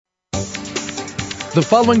The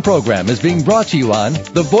following program is being brought to you on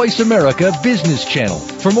the Voice America Business Channel.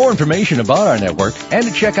 For more information about our network and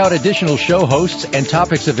to check out additional show hosts and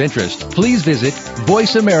topics of interest, please visit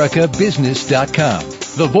voiceamericabusiness.com.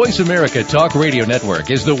 The Voice America Talk Radio Network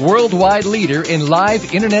is the worldwide leader in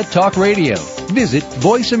live Internet talk radio. Visit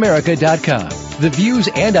voiceamerica.com. The views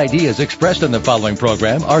and ideas expressed on the following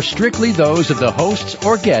program are strictly those of the hosts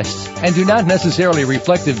or guests and do not necessarily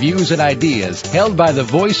reflect the views and ideas held by the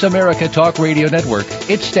Voice America Talk Radio Network,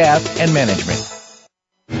 its staff, and management.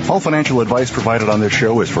 All financial advice provided on this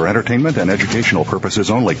show is for entertainment and educational purposes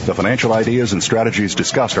only. The financial ideas and strategies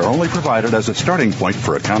discussed are only provided as a starting point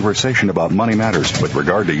for a conversation about money matters. With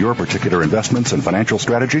regard to your particular investments and financial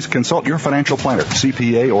strategies, consult your financial planner,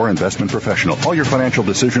 CPA, or investment professional. All your financial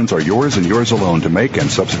decisions are yours and yours alone to make and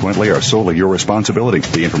subsequently are solely your responsibility.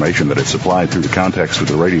 The information that is supplied through the context of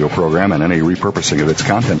the radio program and any repurposing of its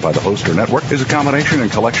content by the host or network is a combination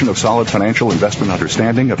and collection of solid financial investment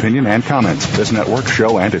understanding, opinion, and comments. This network,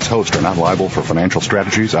 show, and its hosts are not liable for financial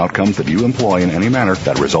strategies, outcomes that you employ in any manner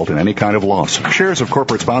that result in any kind of loss. Shares of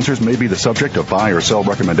corporate sponsors may be the subject of buy or sell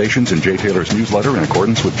recommendations in Jay Taylor's newsletter in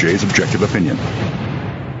accordance with Jay's objective opinion.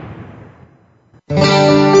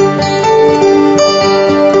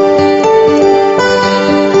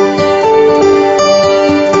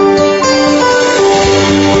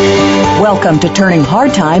 Welcome to Turning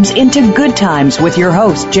Hard Times into Good Times with your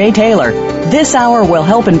host, Jay Taylor. This hour will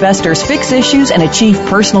help investors fix issues and achieve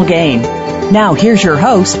personal gain. Now, here's your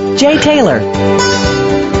host, Jay Taylor.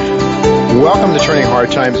 Welcome to Turning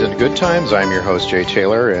Hard Times into Good Times. I'm your host, Jay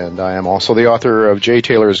Taylor, and I am also the author of Jay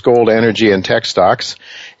Taylor's Gold, Energy, and Tech Stocks.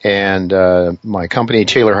 And my company,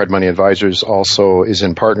 Taylor Hard Money Advisors, also is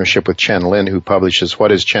in partnership with Chen Lin, who publishes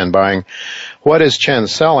What is Chen Buying, What is Chen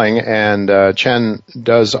Selling? And Chen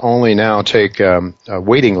does only now take a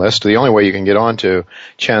waiting list. The only way you can get onto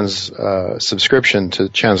Chen's subscription to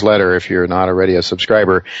Chen's letter, if you're not already a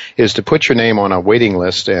subscriber, is to put your name on a waiting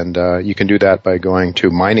list, and you can do that by going to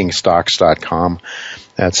miningstocks.com.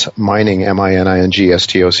 That's mining,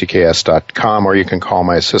 MININGSTOCKS.com, or you can call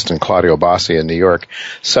my assistant, Claudio Bassi, in New York,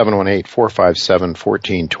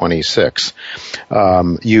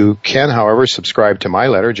 718-457-1426. You can, however, subscribe to my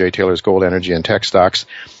letter, Jay Taylor's Gold, Energy, and Tech Stocks,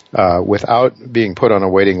 without being put on a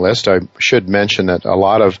waiting list. I should mention that a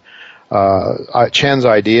lot of Chen's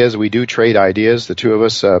ideas, we do trade ideas. The two of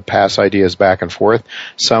us pass ideas back and forth.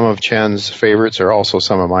 Some of Chen's favorites are also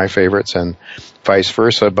some of my favorites, and vice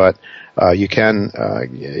versa, but you can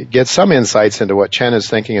get some insights into what Chen is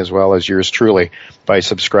thinking as well as yours truly by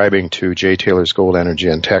subscribing to Jay Taylor's Gold, Energy,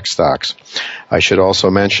 and Tech Stocks. I should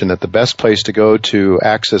also mention that the best place to go to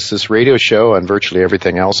access this radio show and virtually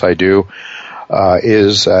everything else I do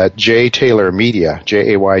is Jay Taylor Media,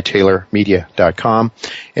 JAYTaylorMedia.com.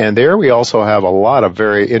 And there we also have a lot of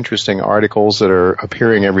very interesting articles that are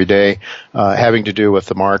appearing every day, having to do with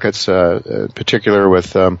the markets, in particular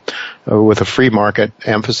with a free market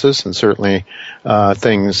emphasis, and certainly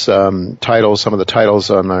titles, some of the titles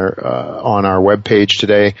on our webpage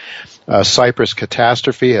today. Cyprus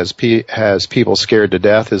catastrophe has people scared to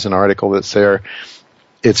death is an article that's there.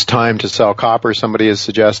 It's time to sell copper, somebody is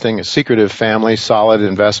suggesting. A secretive family, solid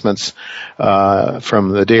investments from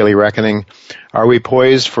the Daily Reckoning. Are we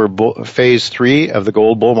poised for phase 3 of the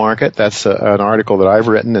gold bull market? That's an article that I've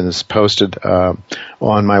written and is posted on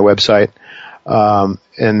my website.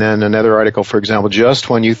 And then another article, for example, just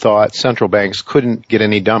when you thought central banks couldn't get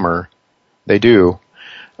any dumber, they do.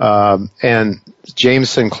 And James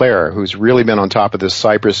Sinclair, who's really been on top of this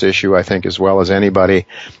Cyprus issue, I think, as well as anybody,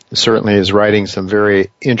 certainly is writing some very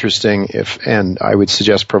interesting, and I would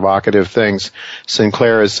suggest provocative things.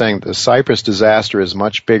 Sinclair is saying the Cyprus disaster is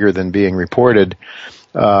much bigger than being reported.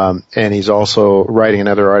 And he's also writing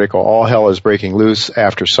another article, All Hell is Breaking Loose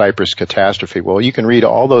After Cyprus Catastrophe. Well, you can read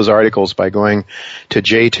all those articles by going to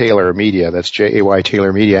Jay Taylor Media, that's Jay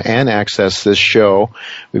Taylor Media, and access this show.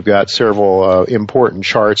 We've got several important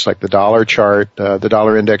charts like the dollar chart, the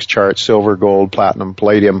dollar index chart, silver, gold, platinum,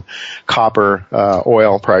 palladium, copper,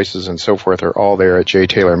 oil prices, and so forth are all there at Jay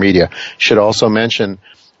Taylor Media. Should also mention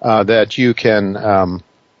that you can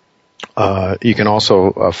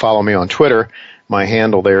also follow me on Twitter. My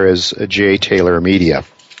handle there is Jay Taylor Media.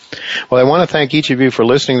 Well, I want to thank each of you for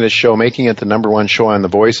listening to this show, making it the #1 show on the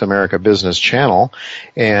Voice America Business Channel.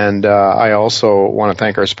 And I also want to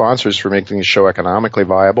thank our sponsors for making the show economically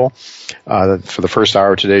viable. For the first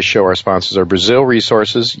hour of today's show, our sponsors are Brazil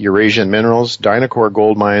Resources, Eurasian Minerals, Dynacor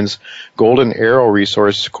Gold Mines, Golden Arrow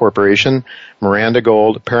Resource Corporation, Miranda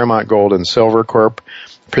Gold, Paramount Gold and Silver Corp,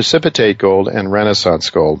 Precipitate Gold, and Renaissance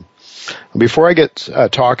Gold. Before I get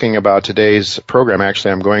talking about today's program,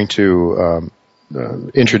 actually, I'm going to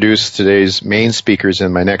introduce today's main speakers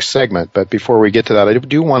in my next segment. But before we get to that, I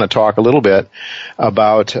do want to talk a little bit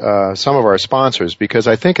about some of our sponsors, because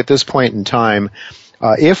I think at this point in time,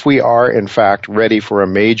 if we are in fact ready for a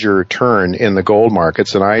major turn in the gold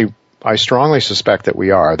markets, and I strongly suspect that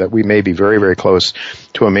we are, that we may be very, very close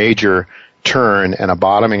to a major turn and a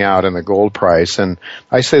bottoming out in the gold price. And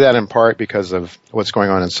I say that in part because of what's going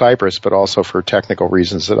on in Cyprus, but also for technical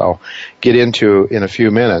reasons that I'll get into in a few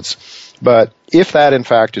minutes. But if that in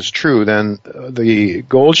fact is true, then the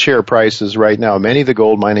gold share prices right now, many of the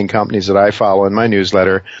gold mining companies that I follow in my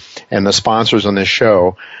newsletter and the sponsors on this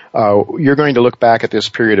show, you're going to look back at this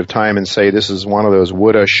period of time and say this is one of those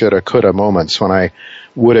woulda, shoulda, coulda moments when I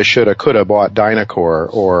woulda, shoulda, coulda bought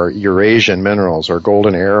Dynacor or Eurasian Minerals or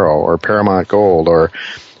Golden Arrow or Paramount Gold or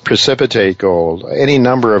Precipitate Gold, any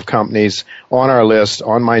number of companies on our list,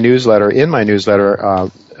 on my newsletter, in my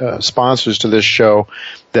newsletter, sponsors to this show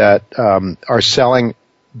that are selling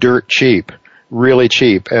dirt cheap, really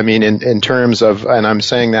cheap. I mean, in terms of, and I'm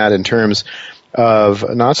saying that in terms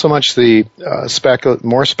of not so much the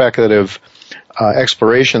more speculative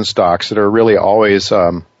exploration stocks that are really always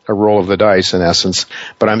a roll of the dice in essence,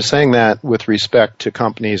 but I'm saying that with respect to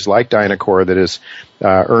companies like Dynacor that is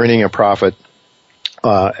earning a profit,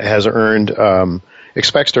 has earned,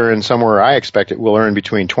 expects to earn somewhere, I expect it will earn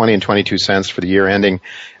between 20 and 22 cents for the year ending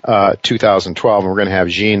 2012. And we're going to have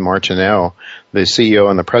Jean Martineau, the CEO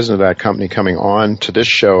and the president of that company, coming on to this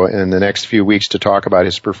show in the next few weeks to talk about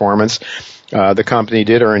his performance. The company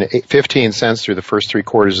did earn 15 cents through the first 3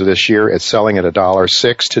 quarters of this year. It's selling at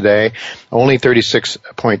 $1.06 today. Only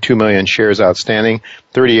 36.2 million shares outstanding,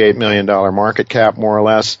 $38 million market cap, more or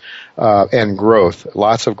less, and growth,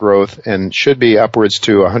 lots of growth, and should be upwards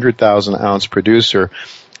to 100,000 ounce producer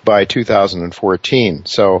by 2014.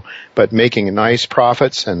 So, but making nice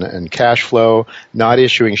profits and cash flow, not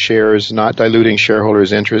issuing shares, not diluting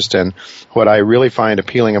shareholders' interest. And what I really find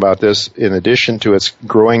appealing about this, in addition to its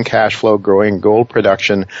growing cash flow, growing gold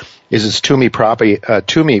production, is its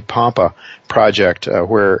Tumi Pampa project,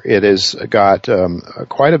 where it has got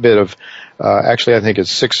quite a bit of actually, I think it's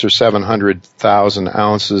 600,000 or 700,000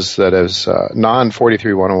 ounces that is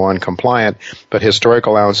non-43-101 compliant, but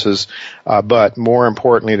historical ounces. But more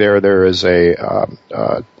importantly, there is a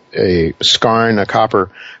skarn, a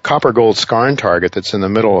copper gold skarn target that's in the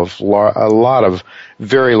middle of a lot of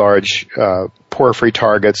very large porphyry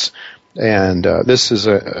targets. And this is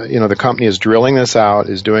the company is drilling this out,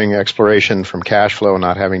 is doing exploration from cash flow,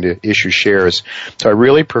 not having to issue shares. So I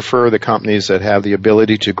really prefer the companies that have the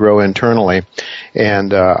ability to grow internally,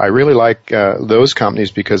 and I really like those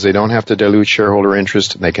companies because they don't have to dilute shareholder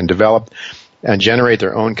interest, and they can develop and generate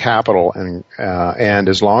their own capital. And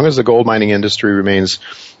as long as the gold mining industry remains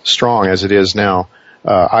strong as it is now,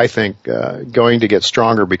 I think going to get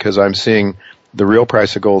stronger, because I'm seeing the real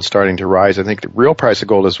price of gold starting to rise. I think the real price of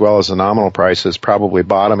gold, as well as the nominal price, is probably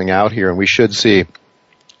bottoming out here, and we should see.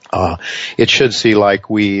 I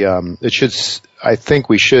think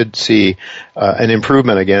we should see an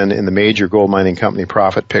improvement again in the major gold mining company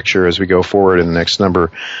profit picture as we go forward in the next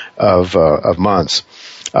number of months.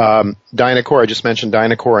 Dynacor, I just mentioned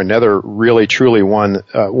Dynacor. Another really, truly one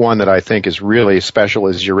that I think is really special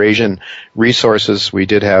is Eurasian Resources. We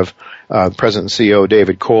did have President and CEO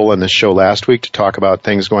David Cole on this show last week to talk about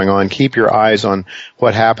things going on. Keep your eyes on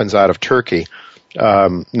what happens out of Turkey.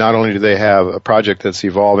 Not only do they have a project that's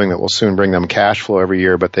evolving that will soon bring them cash flow every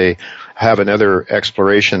year, but they have another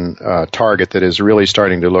exploration target that is really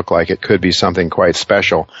starting to look like it could be something quite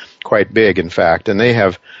special, quite big, in fact. And they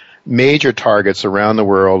have major targets around the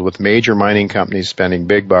world with major mining companies spending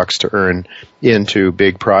big bucks to earn into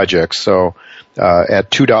big projects. So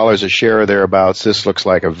at $2 a share or thereabouts, this looks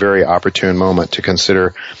like a very opportune moment to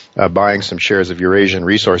consider buying some shares of Eurasian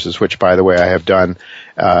Resources, which, by the way, I have done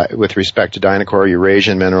with respect to Dynacor,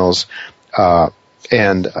 Eurasian Minerals.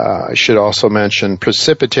 And I should also mention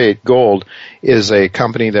Precipitate Gold is a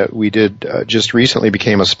company that we did just recently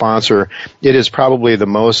became a sponsor. It is probably the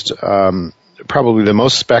most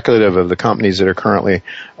speculative of the companies that are currently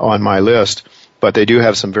on my list, but they do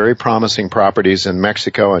have some very promising properties in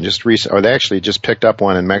Mexico, and they actually just picked up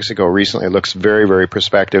one in Mexico recently. It looks very, very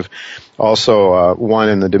prospective. Also, one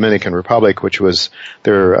in the Dominican Republic, which was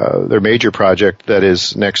their major project that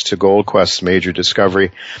is next to Gold Quest's major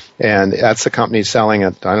discovery, and that's the company selling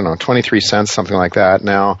at 23 cents, something like that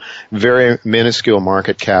now. Very minuscule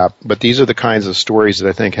market cap, but these are the kinds of stories that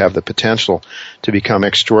I think have the potential to become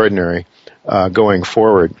extraordinary going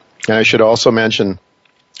forward. And I should also mention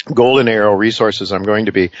Golden Arrow Resources, I'm going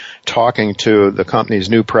to be talking to the company's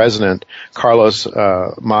new president, Carlos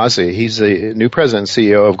Mazzi. He's the new president and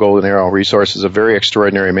CEO of Golden Arrow Resources, a very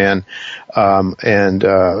extraordinary man, and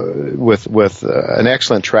with an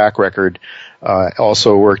excellent track record.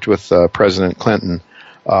 Also worked with President Clinton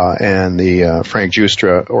and the Frank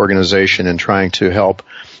Giustra organization in trying to help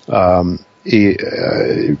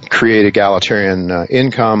create egalitarian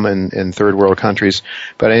income in third world countries.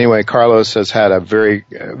 But anyway, Carlos has had a very,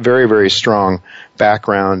 very, very strong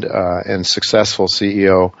background and successful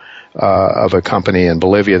CEO of a company in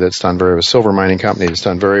Bolivia that's done a silver mining company that's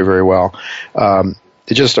done very, very well.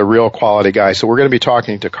 Just a real quality guy. So we're going to be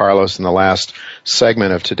talking to Carlos in the last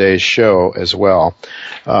segment of today's show as well.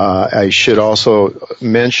 I should also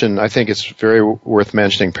mention, I think it's very worth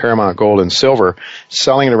mentioning, Paramount Gold and Silver,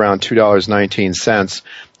 selling at around $2.19.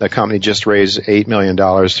 The company just raised $8 million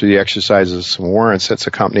through the exercise of some warrants. That's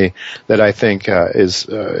a company that I think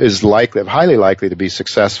is likely, highly likely to be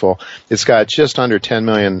successful. It's got just under 10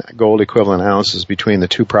 million gold equivalent ounces between the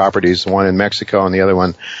two properties, one in Mexico and the other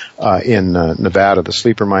one in Nevada, the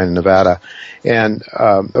Sleeper Mine in Nevada, and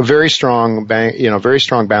a very strong very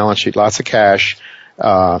strong balance sheet, lots of cash.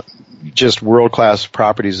 Just world-class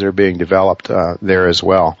properties that are being developed there as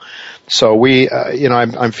well. So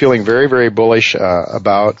I'm feeling very, very bullish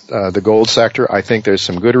about the gold sector. I think there's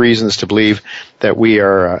some good reasons to believe that we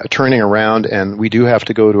are turning around, and we do have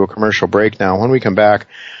to go to a commercial break now. When we come back,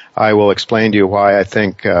 I will explain to you why I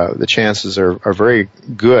think the chances are very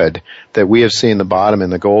good that we have seen the bottom in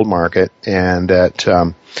the gold market, and that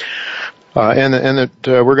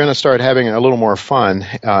we're going to start having a little more fun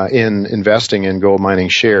in investing in gold mining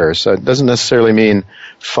shares. It doesn't necessarily mean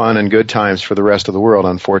fun and good times for the rest of the world.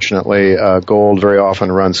 Unfortunately, gold very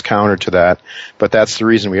often runs counter to that, but that's the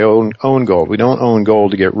reason we own gold. We don't own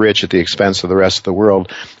gold to get rich at the expense of the rest of the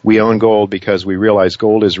world. We own gold because we realize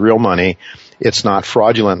gold is real money. It's not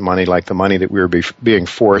fraudulent money like the money that we were being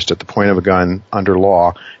forced at the point of a gun under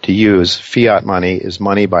law to use. Fiat money is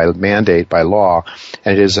money by mandate, by law,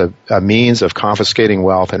 and it is a means of confiscating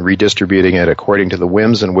wealth and redistributing it according to the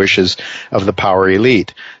whims and wishes of the power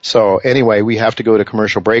elite. So anyway, we have to go to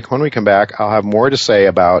commercial break. When we come back, I'll have more to say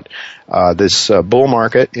about this bull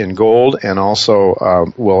market in gold, and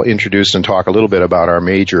also we'll introduce and talk a little bit about our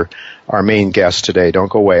main guest today.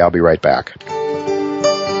 Don't go away. I'll be right back.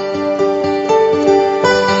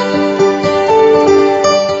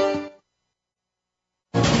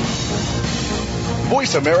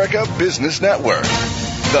 Voice America Business Network,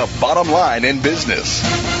 the bottom line in business.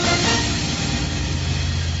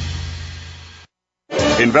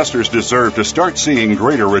 Investors deserve to start seeing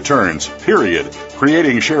greater returns, period.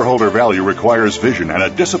 Creating shareholder value requires vision and a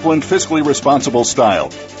disciplined, fiscally responsible style.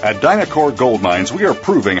 At Dynacor Gold Mines, we are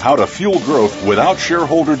proving how to fuel growth without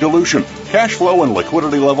shareholder dilution. Cash flow and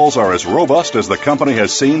liquidity levels are as robust as the company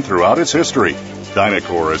has seen throughout its history.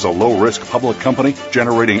 Dynacor is a low-risk public company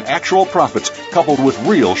generating actual profits coupled with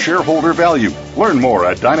real shareholder value. Learn more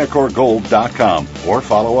at DynacorGold.com or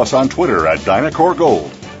follow us on Twitter at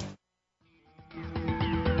DynacorGold.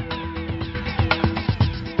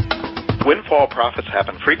 Windfall profits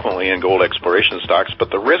happen frequently in gold exploration stocks,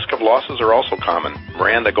 but the risk of losses are also common.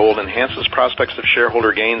 Miranda Gold enhances prospects of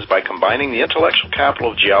shareholder gains by combining the intellectual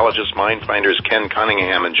capital of geologists, mine finders Ken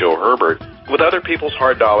Cunningham and Joe Herbert with other people's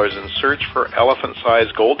hard dollars in search for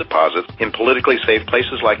elephant-sized gold deposits in politically safe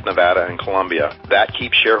places like Nevada and Colombia. That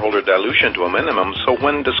keeps shareholder dilution to a minimum, so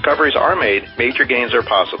when discoveries are made, major gains are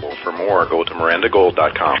possible. For more, go to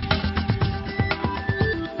MirandaGold.com.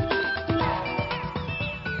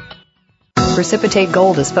 Precipitate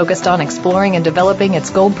Gold is focused on exploring and developing its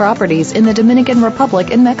gold properties in the Dominican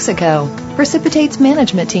Republic and Mexico. Precipitate's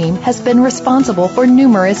management team has been responsible for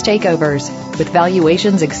numerous takeovers, with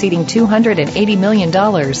valuations exceeding $280 million.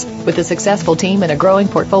 With a successful team and a growing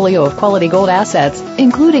portfolio of quality gold assets,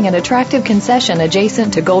 including an attractive concession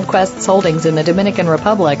adjacent to GoldQuest's holdings in the Dominican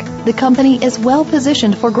Republic, the company is well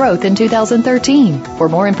positioned for growth in 2013. For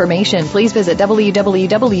more information, please visit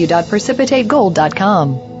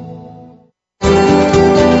www.precipitategold.com.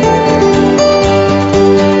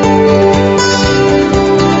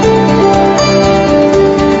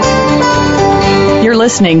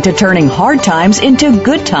 Listening to Turning Hard Times into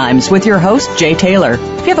Good Times with your host, Jay Taylor.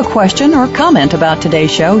 If you have a question or comment about today's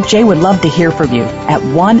show, Jay would love to hear from you at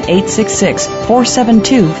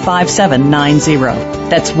 1-866-472-5790.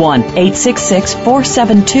 That's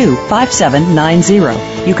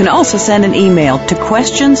 1-866-472-5790. You can also send an email to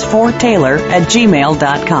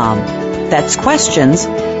questionsfortaylor@gmail.com. That's questions,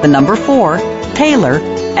 the number 4,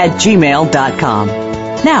 Taylor@gmail.com.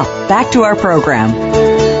 Now, back to our program.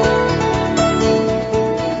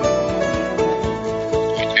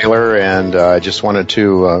 Taylor, and I just wanted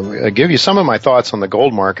to give you some of my thoughts on the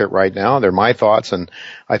gold market right now. They're my thoughts, and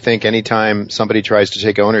I think anytime somebody tries to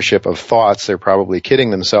take ownership of thoughts, they're probably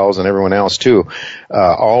kidding themselves and everyone else too.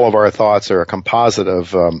 All of our thoughts are a composite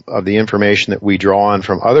of the information that we draw on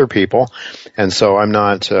from other people, and so I'm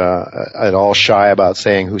not at all shy about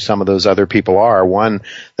saying who some of those other people are. One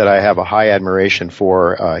that I have a high admiration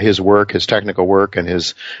for his work, his technical work, and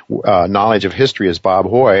his knowledge of history is Bob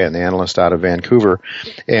Hoye, an analyst out of Vancouver.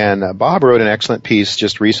 And Bob wrote an excellent piece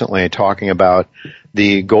just recently talking about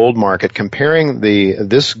the gold market, comparing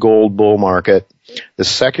this gold bull market, the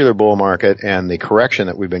secular bull market, and the correction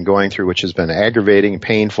that we've been going through, which has been aggravating,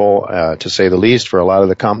 painful, to say the least, for a lot of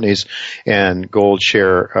the companies and gold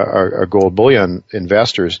share or gold bullion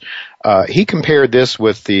investors. He compared this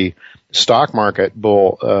with the stock market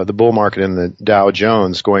the bull market in the Dow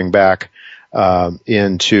Jones going back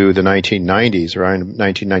into the 1990s, around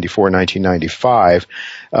 1994, 1995.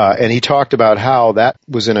 And he talked about how that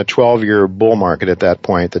was in a 12-year bull market at that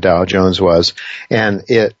point, the Dow Jones was, and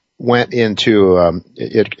it went into,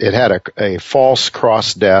 it had a false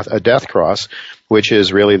a death cross, which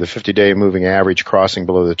is really the 50-day moving average crossing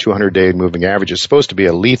below the 200-day moving average. It's supposed to be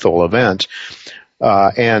a lethal event.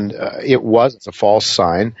 And it was. It's a false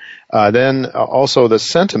sign. Then also the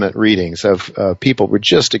sentiment readings of people were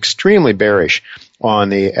just extremely bearish on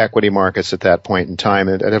the equity markets at that point in time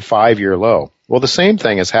at a 5-year low. Well, the same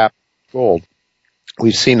thing has happened with gold.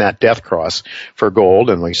 We've seen that death cross for gold,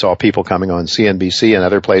 and we saw people coming on CNBC and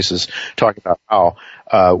other places talking about how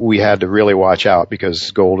we had to really watch out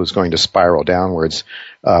because gold is going to spiral downwards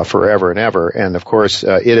forever and ever. And of course,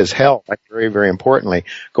 it is held, very, very importantly,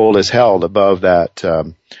 gold is held above that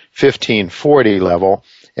 1540 level,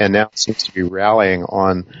 and now seems to be rallying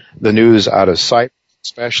on the news out of Cyprus,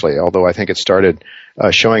 especially, although I think it started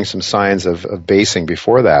showing some signs of basing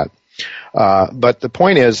before that. But the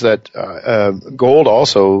point is that gold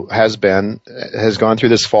also has gone through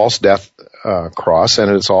this false death cross, and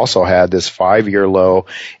it's also had this 5-year low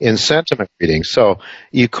in sentiment readings. So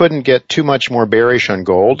you couldn't get too much more bearish on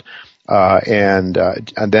gold, and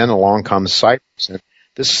then along comes Cyprus. And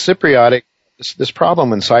this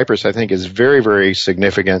problem in Cyprus, I think, is very, very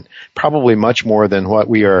significant, probably much more than what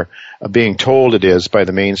we are being told it is by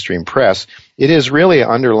the mainstream press. It is really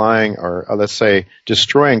underlying, or let's say,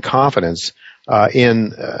 destroying confidence in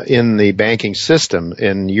the banking system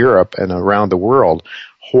in Europe and around the world.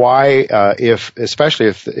 Why, especially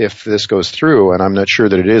if this goes through, and I'm not sure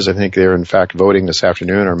that it is, I think they're in fact voting this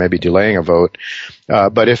afternoon or maybe delaying a vote.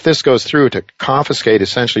 But if this goes through to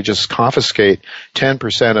essentially just confiscate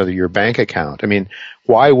 10% of your bank account, I mean,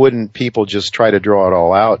 why wouldn't people just try to draw it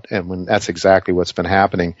all out? And when that's exactly what's been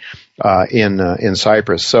happening in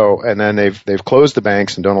Cyprus. So, and then they've closed the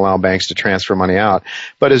banks and don't allow banks to transfer money out.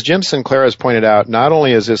 But as Jim Sinclair has pointed out, not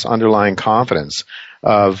only is this underlying confidence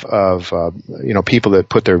of people that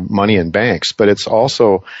put their money in banks, but it's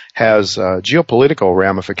also has geopolitical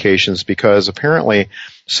ramifications because apparently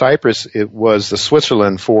Cyprus, it was the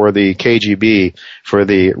Switzerland for the KGB, for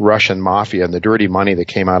the Russian mafia and the dirty money that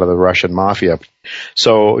came out of the Russian mafia.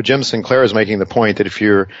 So Jim Sinclair is making the point that if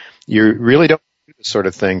you really don't do this sort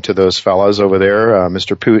of thing to those fellas over there,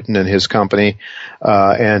 Mr. Putin and his company,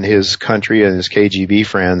 and his country and his KGB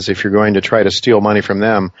friends, if you're going to try to steal money from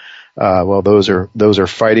them, well, those are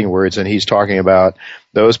fighting words, and he's talking about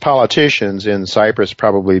those politicians in Cyprus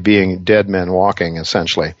probably being dead men walking,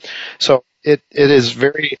 essentially. So it is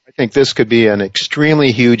very, I think this could be an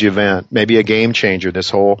extremely huge event, maybe a game changer. This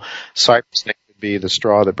whole Cyprus thing could be the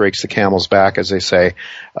straw that breaks the camel's back, as they say.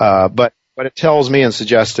 But what it tells me and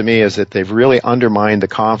suggests to me is that they've really undermined the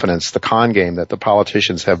confidence, the con game that the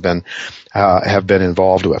politicians have been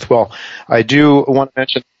involved with. Well, I do want to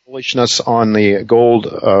mention bullishness on the gold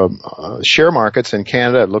share markets in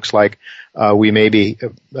Canada. It looks like we may be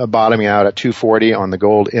bottoming out at 240 on the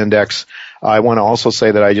gold index. I want to also say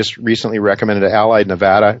that I just recently recommended Allied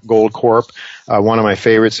Nevada Gold Corp, one of my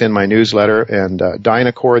favorites in my newsletter, and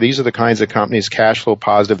Dynacor. These are the kinds of companies, cash flow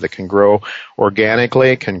positive, that can grow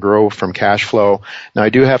organically, can grow from cash flow. Now, I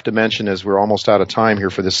do have to mention, as we're almost out of time here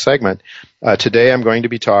for this segment, today I'm going to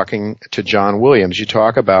be talking to John Williams. You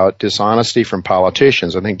talk about dishonesty from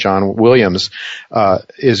politicians. I think John Williams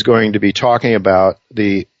is going to be talking about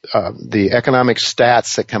the economic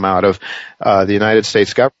stats that come out of the United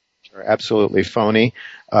States government are absolutely phony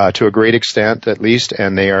to a great extent, at least,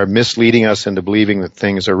 and they are misleading us into believing that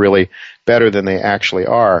things are really better than they actually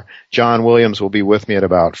are. John Williams will be with me at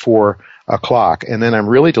about 4 o'clock. And then I'm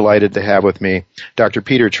really delighted to have with me Dr.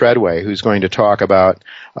 Peter Treadway, who's going to talk about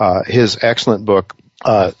his excellent book,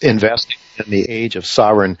 investing in the age of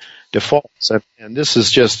sovereign defaults. And this is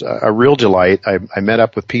just a real delight. I met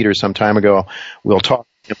up with Peter some time ago. We'll talk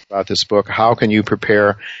about this book. How can you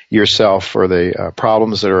prepare yourself for the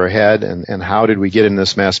problems that are ahead, and how did we get in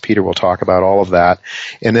this mess? Peter will talk about all of that.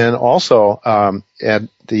 And then also at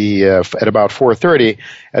about 4:30,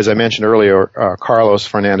 as I mentioned earlier, Carlos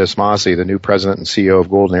Fernandez Mazzi, the new president and CEO of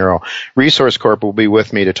Golden Arrow Resource Corp, will be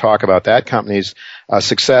with me to talk about that company's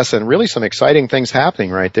success and really some exciting things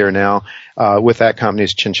happening right there now with that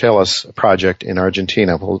company's Chinchillas project in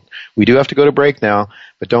Argentina. We do have to go to break now,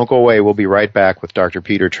 but don't go away. We'll be right back with Dr.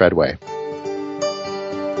 Peter Treadway.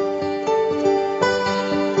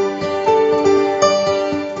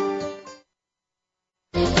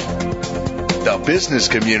 The business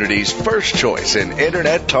community's first choice in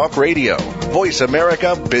Internet Talk Radio. Voice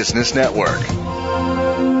America Business Network.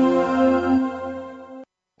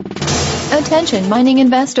 Attention mining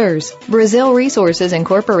investors. Brazil Resources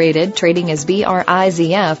Incorporated, trading as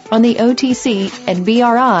BRIZF on the OTC and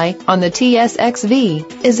BRI on the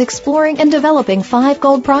TSXV, is exploring and developing 5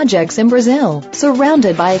 gold projects in Brazil,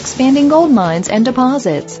 surrounded by expanding gold mines and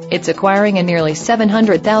deposits. It's acquiring a nearly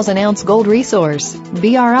 700,000-ounce gold resource.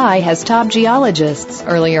 BRI has top geologists,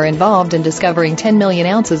 earlier involved in discovering 10 million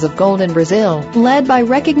ounces of gold in Brazil, led by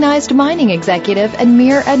recognized mining executive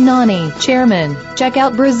Admir Adnani, chairman. Check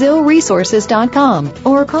out BrazilResources.com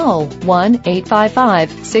or call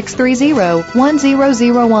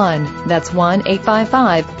 1-855-630-1001. That's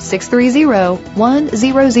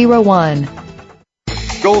 1-855-630-1001.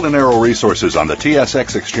 Golden Arrow Resources on the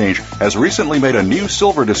TSX Exchange has recently made a new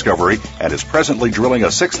silver discovery and is presently drilling a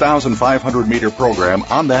 6,500-meter program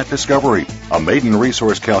on that discovery. A maiden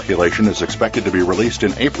resource calculation is expected to be released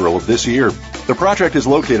in April of this year. The project is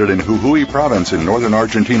located in Jujuy province in northern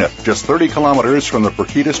Argentina, just 30 kilometers from the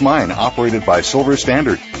Pirquitas mine operated by Silver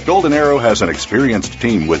Standard. Golden Arrow has an experienced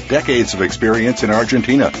team with decades of experience in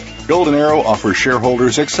Argentina. Golden Arrow offers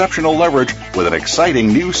shareholders exceptional leverage with an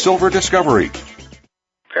exciting new silver discovery.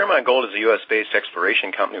 Paramount Gold is a U.S.-based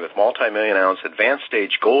exploration company with multi-million-ounce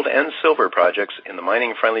advanced-stage gold and silver projects in the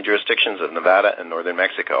mining-friendly jurisdictions of Nevada and northern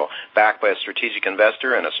Mexico. Backed by a strategic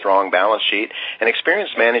investor and a strong balance sheet, an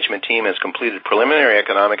experienced management team has completed preliminary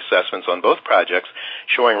economic assessments on both projects,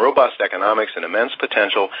 showing robust economics and immense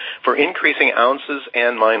potential for increasing ounces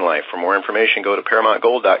and mine life. For more information, go to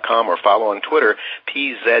ParamountGold.com or follow on Twitter,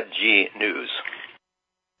 PZG News.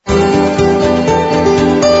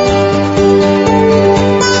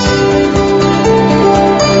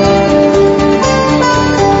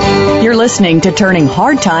 You're listening to Turning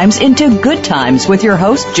Hard Times into Good Times with your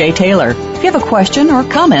host, Jay Taylor. If you have a question or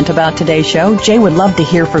comment about today's show, Jay would love to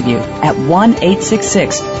hear from you at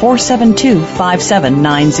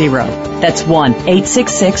 1-866-472-5790. That's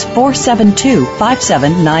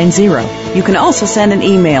 1-866-472-5790. You can also send an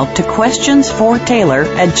email to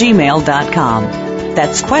questionsfortaylor@gmail.com.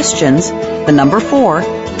 That's questions, the number 4,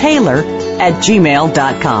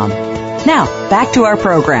 Taylor@gmail.com. Now, back to our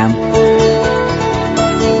program.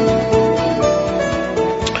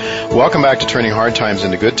 Welcome back to Turning Hard Times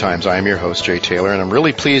into Good Times. I am your host, Jay Taylor, and I'm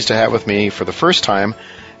really pleased to have with me for the first time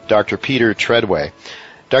Dr. Peter Treadway.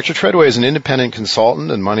 Dr. Treadway is an independent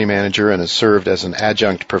consultant and money manager and has served as an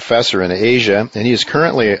adjunct professor in Asia, and he is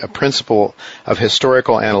currently a principal of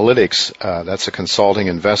Historical Analytics. That's a consulting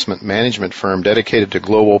investment management firm dedicated to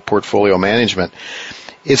global portfolio management.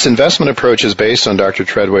 Its investment approach is based on Dr.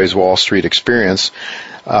 Treadway's Wall Street experience.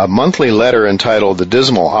 A monthly letter entitled The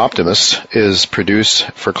Dismal Optimist is produced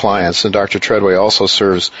for clients, and Dr. Treadway also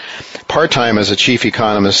serves part-time as a chief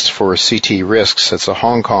economist for CT Risks. It's a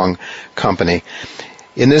Hong Kong company.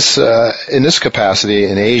 In this capacity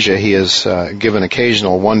in Asia, he has given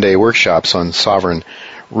occasional one-day workshops on sovereign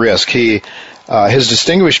risk. His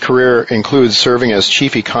distinguished career includes serving as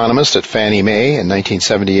chief economist at Fannie Mae in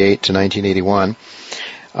 1978 to 1981,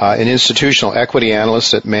 an institutional equity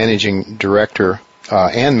analyst at managing director,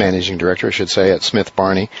 at Smith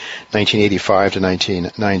Barney, 1985 to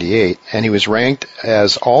 1998, and he was ranked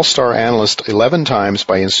as All-Star Analyst 11 times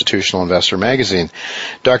by Institutional Investor magazine.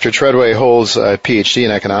 Dr. Treadway holds a PhD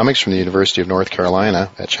in economics from the University of North Carolina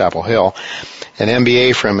at Chapel Hill, an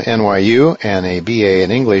MBA from NYU, and a BA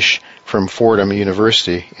in English from Fordham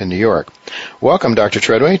University in New York. Welcome, Dr.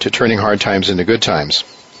 Treadway, to Turning Hard Times into Good Times.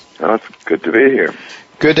 Oh, it's good to be here.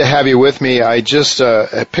 Good to have you with me. I just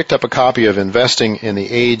picked up a copy of Investing in the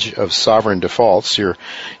Age of Sovereign Defaults, your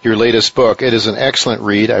latest book. It is an excellent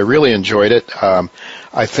read. I really enjoyed it.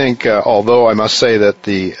 I think, although I must say that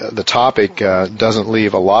the topic doesn't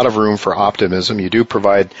leave a lot of room for optimism, you do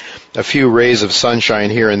provide a few rays of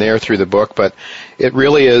sunshine here and there through the book, but it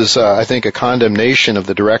really is, I think, a condemnation of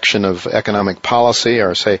the direction of economic policy,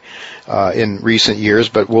 or say, in recent years.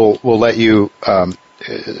 But we'll let you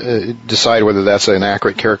decide whether that's an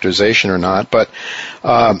accurate characterization or not. But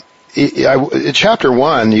chapter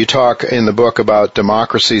 1, you talk in the book about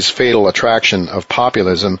democracy's fatal attraction of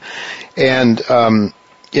populism, and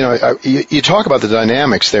you talk about the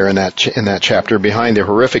dynamics there in that chapter behind the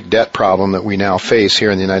horrific debt problem that we now face here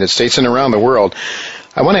in the United States and around the world.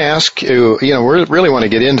 I want to ask you, we really want to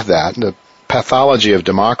get into that, the pathology of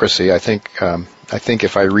democracy. I think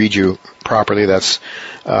if I read you properly, that's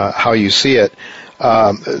how you see it.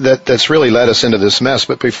 That's really led us into this mess.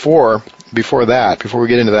 But before we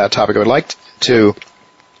get into that topic, I would like to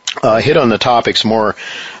hit on the topics more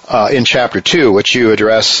in Chapter 2, which you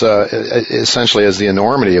address essentially as the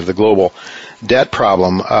enormity of the global debt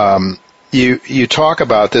problem. You talk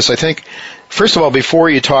about this, I think, first of all, before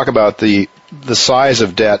you talk about the size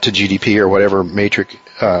of debt to GDP or whatever metric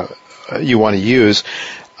you want to use,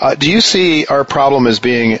 do you see our problem as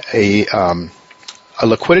being a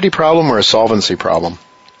liquidity problem or a solvency problem?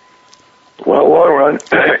 Well, long run,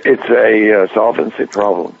 it's a solvency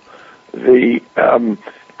problem. And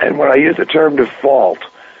when I use the term default,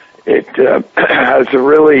 it has a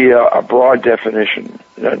really a broad definition.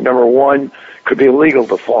 Number one could be a legal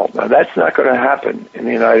default. Now, that's not going to happen in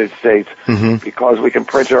the United States because we can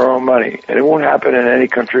print our own money. And it won't happen in any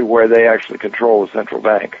country where they actually control the central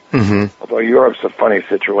bank, although Europe's a funny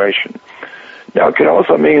situation. Now, it can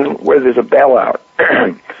also mean where there's a bailout.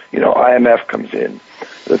 IMF comes in.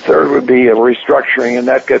 The third would be a restructuring, and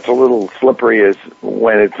that gets a little slippery as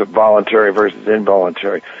when it's a voluntary versus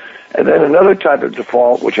involuntary. And then another type of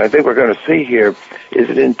default, which I think we're going to see here, is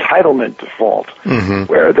an entitlement default,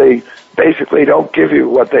 where they basically don't give you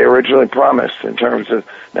what they originally promised in terms of,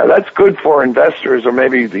 now that's good for investors, or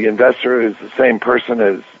maybe the investor is the same person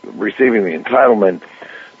as receiving the entitlement,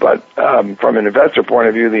 but from an investor point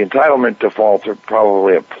of view, the entitlement defaults are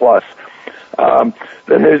probably a plus.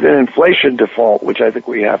 Then there's an inflation default, which I think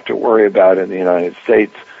we have to worry about in the United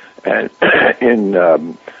States and in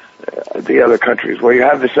the other countries, where you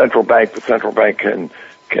have the central bank can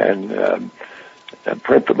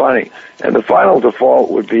print the money. And the final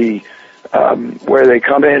default would be where they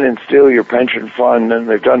come in and steal your pension fund, and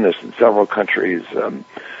they've done this in several countries. And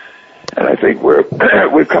I think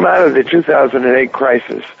we've come out of the 2008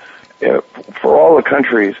 crisis for all the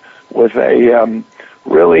countries with a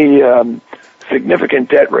really significant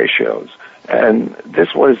debt ratios. And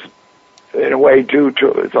this was, in a way, due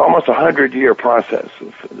to, it's almost a 100-year process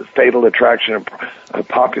of the fatal attraction of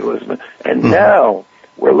populism. And now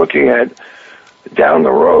we're looking at, down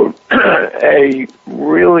the road, a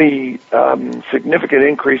really significant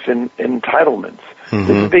increase in entitlements. This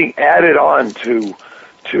is being added on to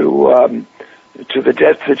the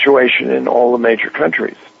debt situation in all the major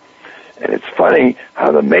countries. And it's funny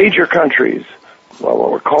how the major countries, well,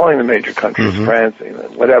 what we're calling the major countries, France,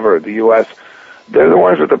 whatever, the U.S., they're the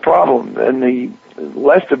ones with the problem. And the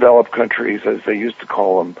less developed countries, as they used to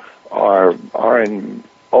call them, are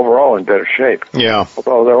overall in better shape. Yeah.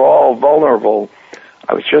 Although they're all vulnerable.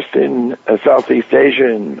 I was just in Southeast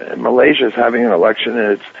Asia, and Malaysia's having an election,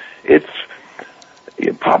 and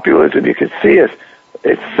it's populism. You can see it.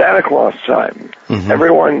 It's Santa Claus time.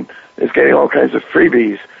 Everyone is getting all kinds of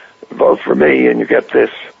freebies. Vote for me, and you get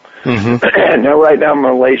this. Now, right now,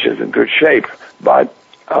 Malaysia's in good shape, but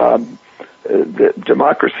the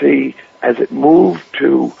democracy, as it moved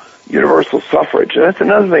to universal suffrage, and that's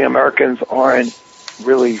another thing Americans aren't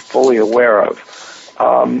really fully aware of.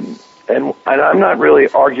 And I'm not really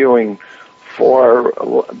arguing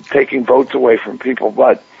for taking votes away from people,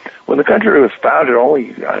 but when the country was founded,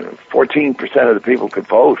 only 14% of the people could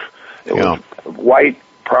vote. It was white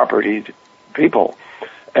propertied people.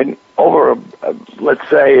 And over, let's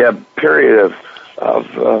say, a period of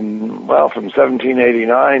from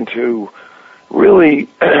 1789 to really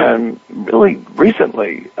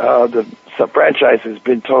recently, the franchise has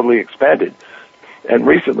been totally expanded. And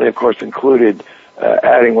recently, of course, included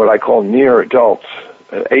adding what I call near adults,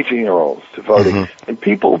 18-year-olds to voting. And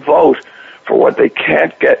people vote for what they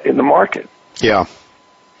can't get in the market. Yeah.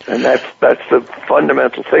 And that's the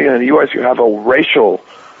fundamental thing. In the U.S., you have a racial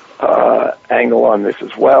angle on this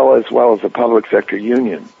as well as the public sector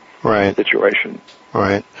union situation.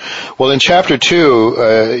 Right. Well, in Chapter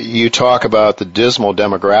 2, you talk about the dismal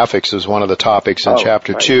demographics as one of the topics in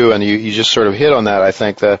Chapter 2, and you just sort of hit on that, I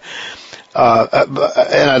think. And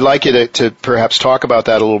I'd like you to perhaps talk about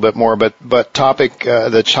that a little bit more, but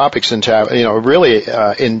the topics in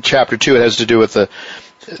in Chapter 2, it has to do with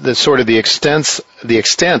the sort of the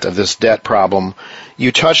extent of this debt problem.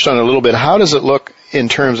 You touched on it a little bit. How does it look in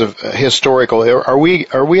terms of historical? Are we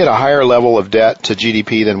at a higher level of debt to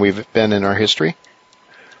GDP than we've been in our history?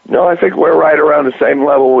 No, I think we're right around the same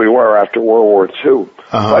level we were after World War II.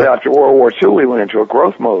 But after World War II, we went into a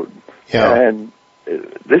growth mode. Yeah. And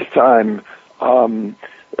this time,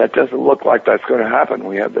 that doesn't look like that's going to happen.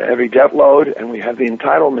 We have the heavy debt load, and we have the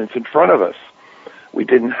entitlements in front of us. We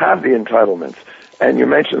didn't have the entitlements. And you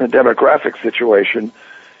mentioned the demographic situation.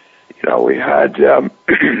 You know, we had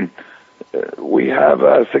we have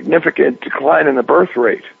a significant decline in the birth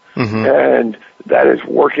rate, and that is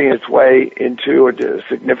working its way into a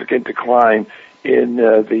significant decline in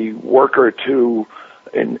the worker to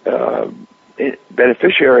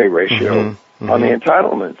beneficiary ratio on the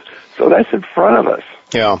entitlements. So that's in front of us.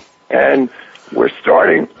 Yeah. And we're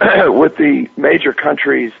starting with the major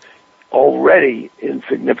countries already in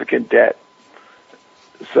significant debt.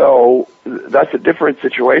 So that's a different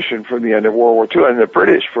situation from the end of World War II. And the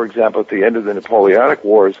British, for example, at the end of the Napoleonic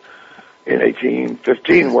Wars in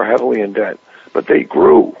 1815, were heavily in debt. But they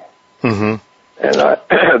grew. And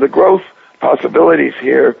the growth possibilities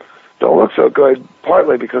here don't look so good,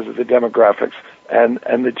 partly because of the demographics and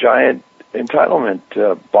the giant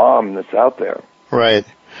entitlement bomb that's out there. Right.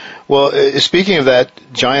 Well, speaking of that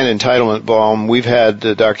giant entitlement bomb, we've had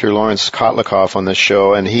Dr. Lawrence Kotlikoff on this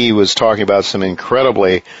show, and he was talking about some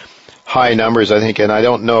incredibly high numbers, I think, and I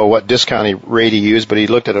don't know what discounting rate he used, but he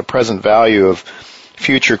looked at a present value of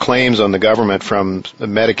future claims on the government from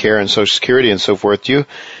Medicare and Social Security and so forth. Do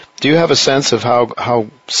you have a sense of how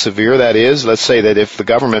severe that is? Let's say that if the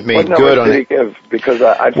government made good on it. Give? Because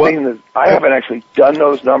I've seen this. I haven't actually done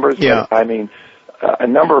those numbers, but I mean, a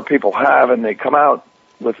number of people have, and they come out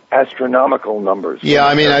with astronomical numbers. Yeah,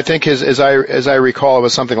 I mean, I think as I recall, it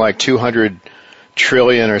was something like 200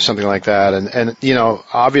 trillion or something like that, and you know,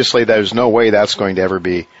 obviously there's no way that's going to ever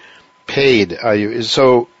be paid.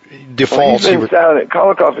 So defaults.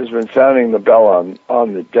 Kotlikoff has been sounding the bell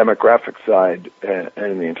on the demographic side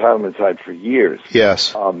and the entitlement side for years.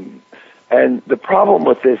 Yes. And the problem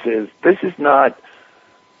with this is not,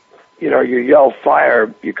 you know, you yell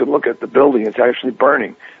fire, you can look at the building, it's actually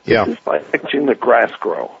burning. Yeah. This is by watching the grass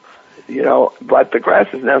grow, you know, but the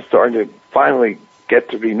grass is now starting to finally get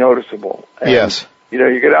to be noticeable. And, yes. You know,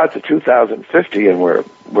 you get out to 2050 and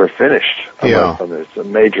we're finished. Yeah. There's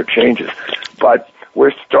some major changes. But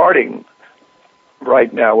we're starting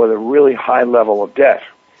right now with a really high level of debt.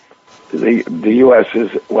 The U.S.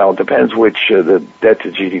 is, well, it depends which the debt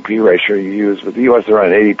to GDP ratio you use, but the U.S. is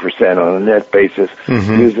around 80% on a net basis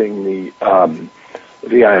using the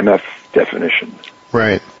IMF definition.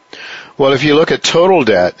 Right. Well, if you look at total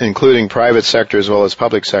debt, including private sector as well as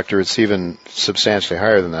public sector, it's even substantially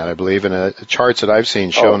higher than that, I believe. And charts that I've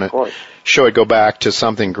seen show it go back to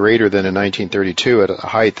something greater than in 1932 at a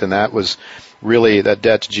height, and that was really that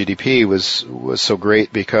debt to GDP was so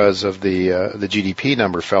great because of the GDP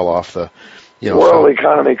number fell off the world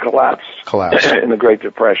economy collapsed in the Great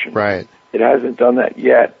Depression. Right. It hasn't done that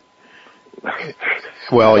yet.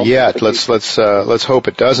 Well, yet let's hope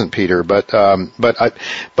it doesn't, Peter. But I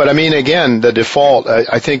mean, again, the default.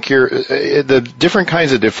 I think the different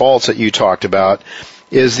kinds of defaults that you talked about.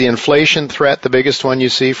 Is the inflation threat the biggest one you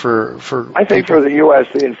see for? I think for the U.S.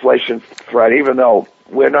 the inflation threat, even though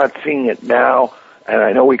we're not seeing it now, and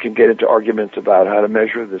I know we can get into arguments about how to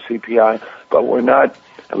measure the CPI, but we're not.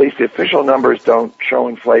 At least the official numbers don't show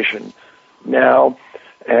inflation now,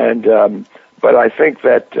 and. But I think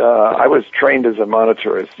that I was trained as a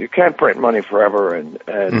monetarist. You can't print money forever and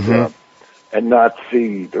not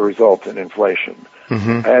see the result in inflation.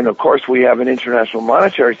 And of course, we have an international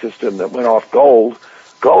monetary system that went off gold.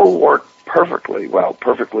 Gold worked perfectly. Well,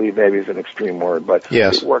 perfectly maybe is an extreme word, but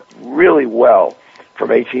it worked really well from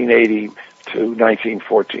 1880 to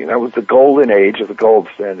 1914. That was the golden age of the gold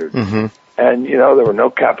standard. And, you know, there were no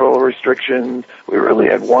capital restrictions. We really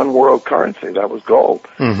had one world currency. That was gold.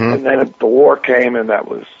 And then the war came, and that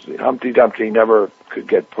was Humpty Dumpty never could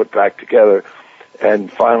get put back together.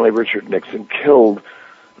 And finally, Richard Nixon killed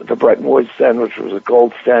the Bretton Woods standard, which was a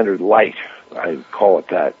gold standard light. I call it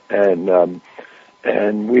that.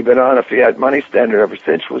 And we've been on a fiat money standard ever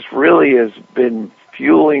since, which really has been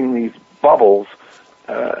fueling these bubbles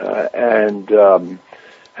and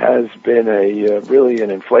has been really an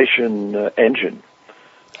inflation engine.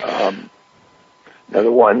 Now,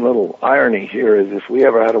 the one little irony here is if we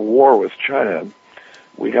ever had a war with China,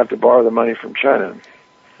 we'd have to borrow the money from China.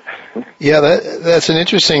 Yeah, that's an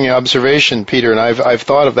interesting observation, Peter, and I've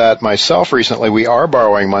thought of that myself recently. We are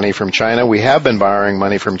borrowing money from China. We have been borrowing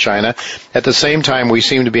money from China. At the same time, we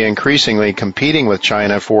seem to be increasingly competing with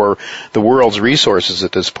China for the world's resources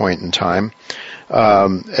at this point in time.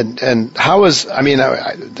 And how is, I mean,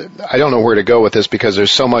 I don't know where to go with this because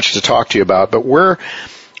there's so much to talk to you about, but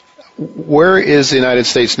where is the United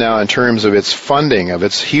States now in terms of its funding, of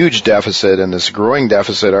its huge deficit and this growing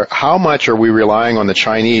deficit? How much are we relying on the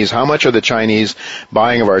Chinese? How much are the Chinese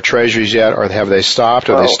buying of our treasuries yet, or have they stopped?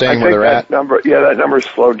 Are they staying where they're at? That number's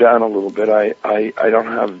slowed down a little bit. I don't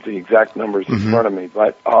have the exact numbers in front of me,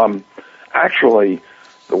 but actually,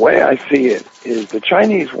 the way I see it is the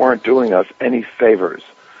Chinese weren't doing us any favors.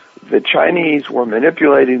 The Chinese were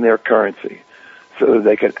manipulating their currency so that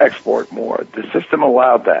they could export more. The system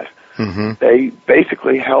allowed that. Mm-hmm. They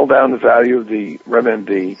basically held down the value of the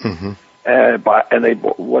renminbi,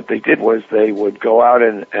 what they did was they would go out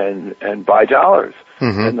and buy dollars,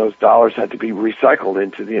 and those dollars had to be recycled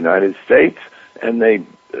into the United States, and they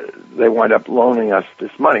wind up loaning us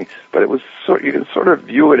this money. But it was you can sort of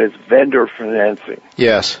view it as vendor financing.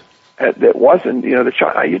 Yes, it wasn't.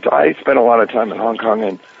 I spent a lot of time in Hong Kong,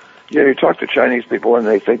 and you talk to Chinese people, and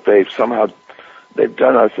they think they've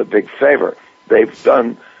done us a big favor.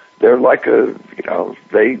 They're like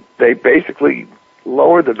they basically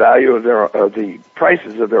lower the value of the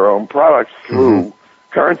prices of their own products through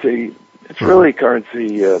currency. It's really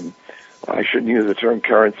currency. I shouldn't use the term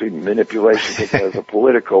currency manipulation because it has a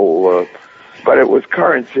political, but it was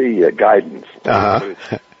currency guidance.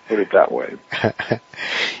 Put it that way.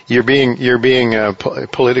 You're being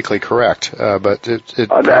politically correct, but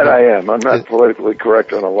that I am. I'm not politically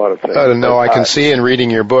correct on a lot of things. No, I can see in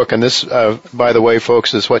reading your book, and this, by the way,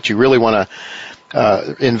 folks, is what you really want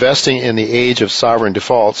to. Investing in the age of sovereign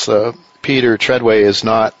defaults. Peter Treadway is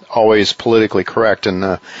not always politically correct,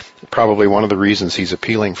 and probably one of the reasons he's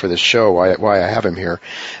appealing for this show, why I have him here.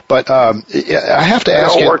 But I have to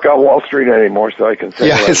ask you. I don't work on Wall Street anymore, so I can say.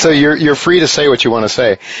 Yeah, so you're free to say what you want to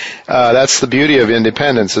say. That's the beauty of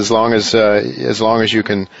independence, as long as you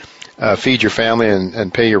can feed your family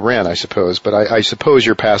and pay your rent, I suppose. But I suppose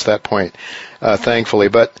you're past that point, thankfully.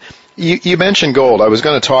 But you mentioned gold. I was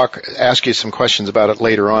going to ask you some questions about it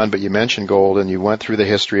later on, but you mentioned gold, and you went through the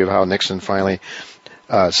history of how Nixon finally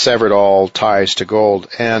severed all ties to gold.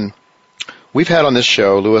 And we've had on this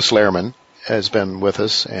show, Louis Lehrman has been with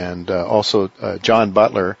us, and also John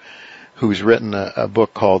Butler, who's written a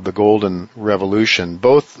book called The Golden Revolution.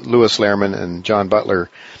 Both Louis Lehrman and John Butler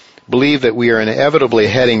believe that we are inevitably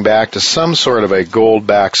heading back to some sort of a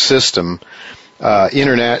gold-backed system, at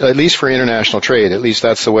least for international trade. At least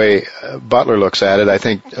that's the way Butler looks at it. I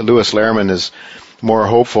think Louis Lehrman is more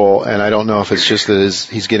hopeful, and I don't know if it's just that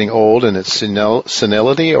he's getting old and it's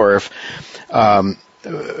senility, or if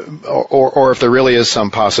or if there really is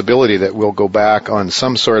some possibility that we'll go back on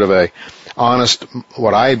some sort of a honest,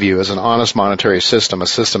 what I view as an honest monetary system, a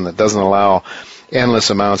system that doesn't allow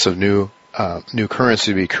endless amounts of new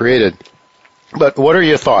currency to be created. But what are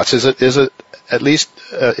your thoughts? Is it at least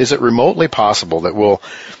is it remotely possible that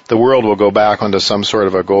the world will go back onto some sort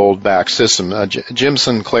of a gold-backed system? Jim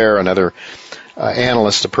Sinclair, another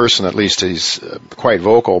analyst, a person at least he's quite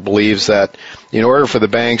vocal, believes that in order for the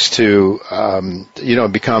banks to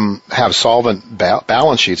have solvent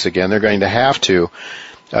balance sheets again, they're going to have to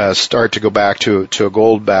start to go back to a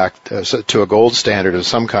gold standard of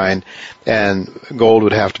some kind, and gold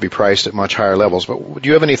would have to be priced at much higher levels. But do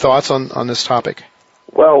you have any thoughts on this topic?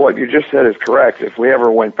 Well, what you just said is correct. If we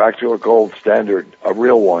ever went back to a gold standard, a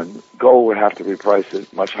real one, gold would have to be priced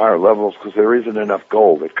at much higher levels because there isn't enough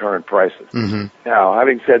gold at current prices. Mm-hmm. Now,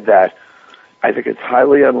 having said that, I think it's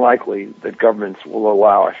highly unlikely that governments will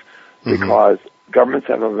allow it because governments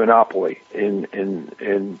have a monopoly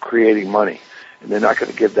in creating money, and they're not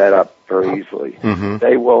going to give that up very easily. Mm-hmm.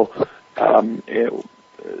 They will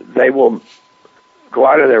go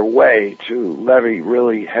out of their way to levy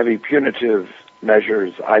really heavy punitive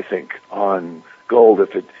measures, I think, on gold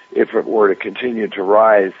if it were to continue to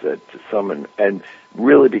rise to some and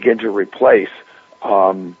really begin to replace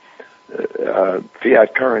fiat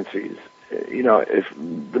currencies. If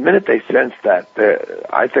the minute they sense that,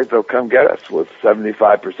 I think they'll come get us with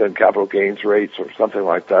 75% capital gains rates or something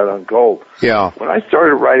like that on gold. Yeah. When I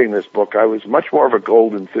started writing this book, I was much more of a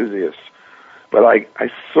gold enthusiast, but I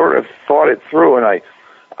sort of thought it through, and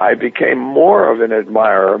I became more of an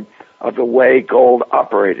admirer of the way gold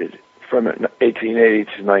operated from 1880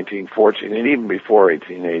 to 1914, and even before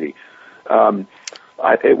 1880.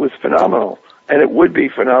 It was phenomenal. and it would be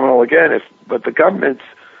phenomenal again but the governments,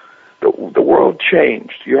 the world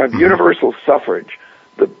changed. You have universal suffrage.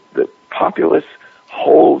 The populace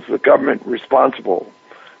holds the government responsible.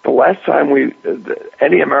 The last time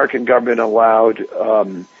any American government allowed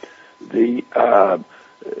the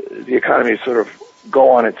economy to sort of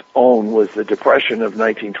go on its own was the Depression of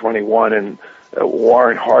 1921, and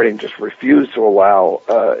Warren Harding just refused to allow.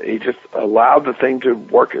 He just allowed the thing to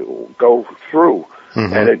go through,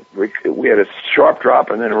 and we had a sharp drop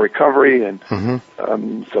and then a recovery and some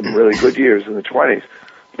really good years in the 20s.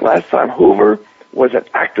 Last time Hoover was an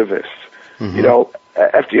activist. You know,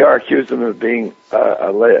 FDR accused him of being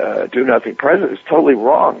a do-nothing president. It's totally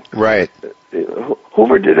wrong. Right.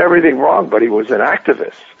 Hoover did everything wrong, but he was an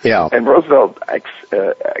activist. Yeah. And Roosevelt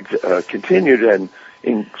continued and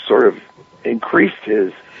sort of increased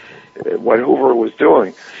what Hoover was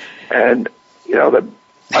doing. And, you know,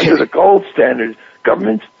 under the gold standard,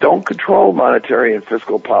 governments don't control monetary and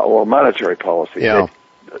fiscal monetary policy. Yeah.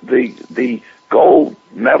 The gold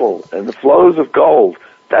metal and the flows of gold,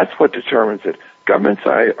 that's what determines it. Governments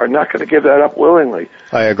are not going to give that up willingly.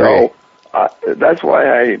 I agree. So that's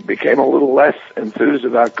why I became a little less enthused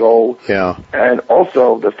about gold. Yeah. And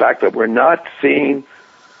also the fact that we're not seeing,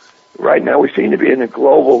 right now we seem to be in a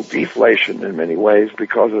global deflation in many ways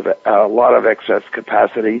because of a lot of excess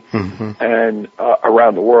capacity and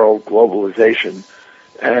around the world, globalization.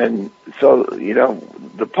 And so, you know,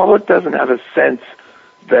 the public doesn't have a sense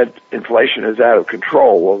that inflation is out of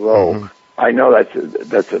control, although I know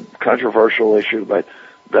that's a controversial issue, but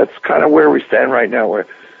that's kind of where we stand right now.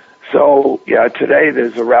 So, yeah, today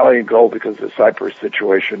there's a rally in gold because of the Cyprus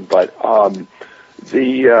situation, but I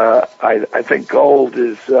think gold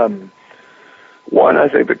is, one, I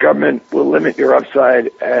think the government will limit your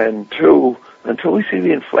upside, and two, until we see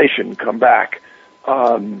the inflation come back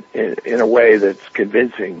in a way that's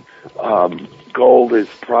convincing, gold is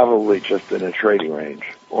probably just in a trading range,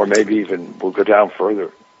 or maybe even will go down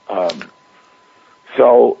further.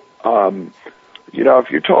 You know,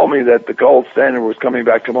 if you told me that the gold standard was coming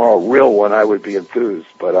back tomorrow, a real one, I would be enthused.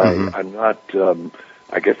 But I'm not.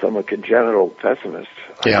 I guess I'm a congenital pessimist.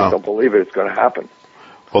 I just don't believe it's going to happen.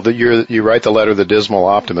 Well, you write the letter, The Dismal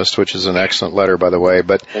Optimist, which is an excellent letter, by the way.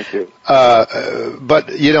 But thank you.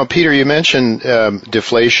 But you know, Peter, you mentioned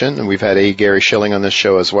deflation, and we've had Gary Schilling on this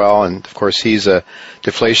show as well, and of course he's a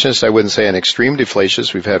deflationist. I wouldn't say an extreme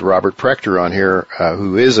deflationist. We've had Robert Prechter on here,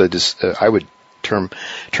 who is I would term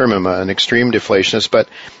him an extreme deflationist. But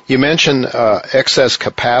you mentioned excess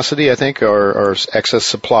capacity, I think, or excess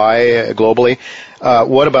supply globally.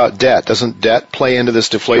 What about debt? Doesn't debt play into this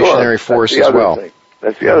deflationary force as well?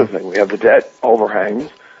 That's the other thing. We have the debt overhangs,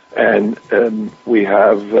 and we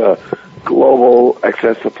have global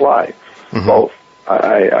excess supply. Both.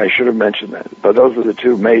 I should have mentioned that. But those are the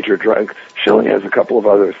two major drugs. Schilling has a couple of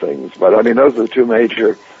other things, but I mean those are the two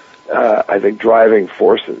major, I think, driving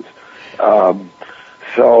forces. For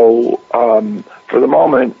the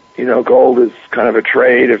moment, you know, gold is kind of a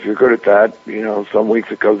trade. If you're good at that, you know, some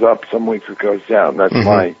weeks it goes up, some weeks it goes down. That's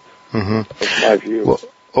my view.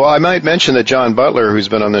 Well, I might mention that John Butler, who's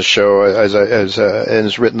been on this show and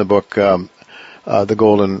has written the book The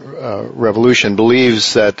Golden Revolution,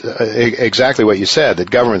 believes that exactly what you said,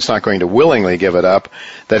 that government's not going to willingly give it up.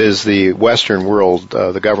 That is, the Western world,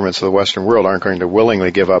 the governments of the Western world aren't going to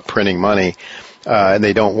willingly give up printing money, and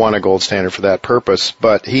they don't want a gold standard for that purpose.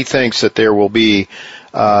 But he thinks that there will be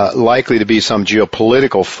likely to be some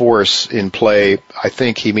geopolitical force in play. I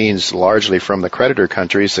think he means largely from the creditor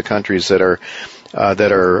countries, the countries that are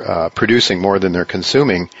producing more than they're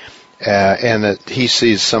consuming, and that he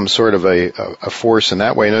sees some sort of a force in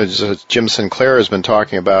that way. Jim Sinclair has been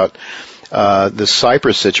talking about the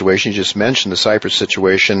Cyprus situation. You just mentioned the Cyprus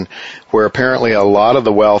situation, where apparently a lot of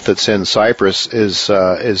the wealth that's in Cyprus is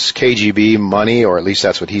KGB money, or at least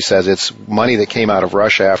that's what he says. It's money that came out of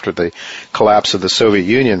Russia after the collapse of the Soviet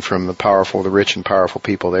Union from the rich and powerful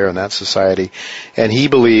people there in that society. And he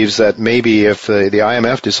believes that maybe if the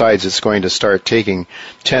IMF decides it's going to start taking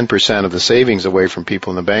 10% of the savings away from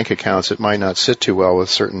people in the bank accounts, it might not sit too well with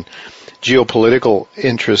certain geopolitical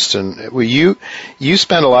interests. And you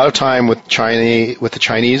spend a lot of time with the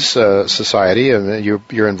Chinese society, and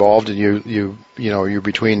you're involved, and you're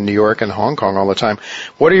between New York and Hong Kong all the time.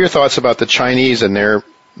 What are your thoughts about the Chinese and their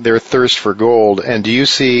thirst for gold? And do you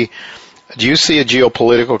see a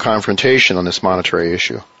geopolitical confrontation on this monetary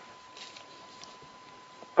issue?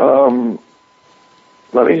 Let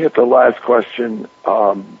me hit the last question.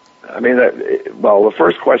 The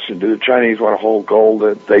first question, do the Chinese want to hold gold?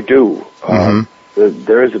 They do.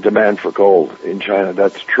 There is a demand for gold in China.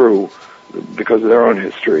 That's true because of their own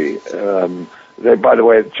history. By the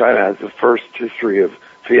way, China has the first history of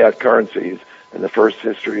fiat currencies and the first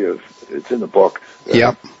history of, it's in the book,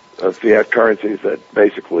 Yep. Of fiat currencies that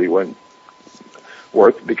basically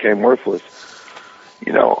became worthless.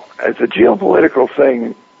 You know, as a geopolitical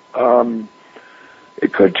thing,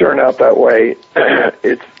 it could turn out that way.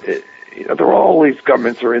 You know, all these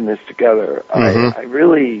governments are in this together. Mm-hmm.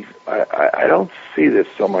 I don't see this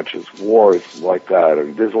so much as wars like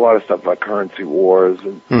that. There's a lot of stuff about currency wars,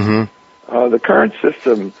 and the current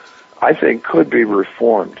system, I think, could be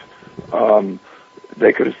reformed.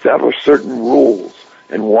 They could establish certain rules,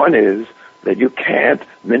 and one is that you can't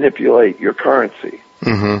manipulate your currency.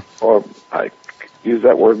 Mm-hmm. Or I use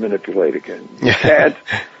that word manipulate again.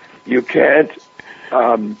 You can't.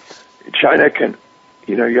 China can.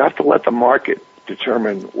 You know, you have to let the market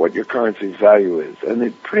determine what your currency's value is.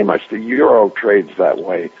 And pretty much the euro trades that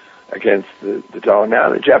way against the dollar. Now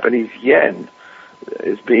the Japanese yen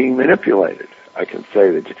is being manipulated. I can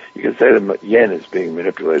say that. You can say the yen is being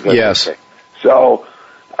manipulated. That's yes. Okay. So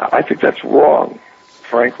I think that's wrong,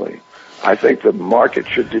 frankly. I think the market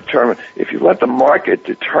should determine. If you let the market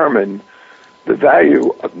determine the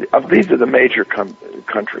value of these are the major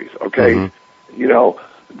countries, okay? Mm-hmm. You know,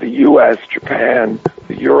 the U.S., Japan,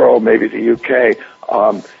 the Euro, maybe the UK,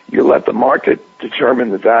 you let the market determine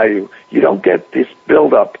the value. You don't get this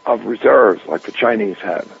buildup of reserves like the Chinese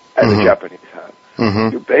have and the Japanese have.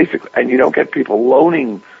 Mm-hmm. You basically, and you don't get people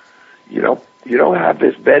loaning, you don't have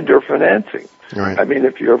this vendor financing. Right. I mean,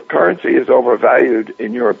 if your currency is overvalued,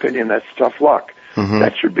 in your opinion, that's tough luck. Mm-hmm.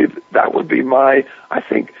 That would be my, I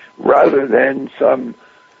think, rather than some,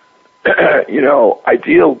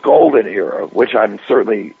 ideal golden era, which I'm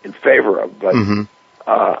certainly in favor of, but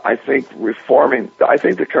I think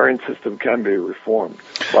the current system can be reformed.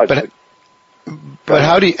 But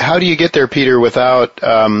how do you get there, Peter, without,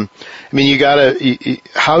 how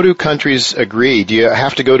do countries agree? Do you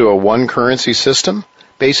have to go to a one currency system,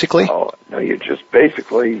 basically? Oh, no, you just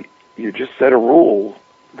set a rule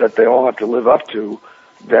that they all have to live up to,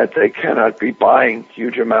 that they cannot be buying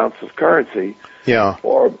huge amounts of currency. Yeah.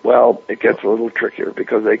 Or, well, it gets a little trickier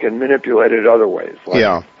because they can manipulate it other ways.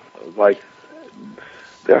 Like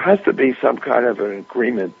there has to be some kind of an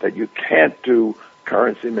agreement that you can't do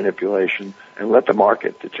currency manipulation and let the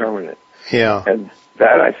market determine it. Yeah. And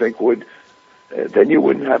that, I think, then you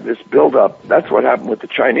wouldn't have this build-up. That's what happened with the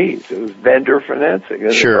Chinese. It was vendor financing.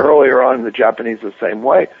 And sure. Earlier on, the Japanese the same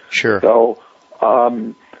way. Sure. So,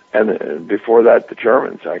 and before that, the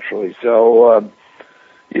Germans, actually. So,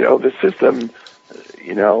 the system,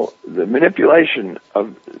 the manipulation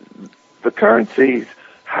of the currencies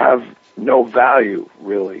have no value,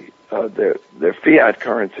 really. They're fiat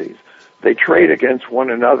currencies. They trade against one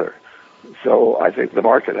another. So I think the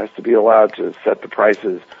market has to be allowed to set the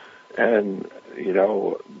prices, and,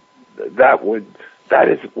 that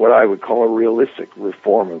is what I would call a realistic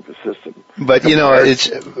reform of the system. But we're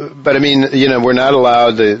not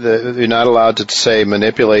allowed you're not allowed to say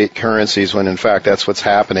manipulate currencies when in fact that's what's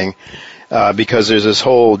happening, because there's this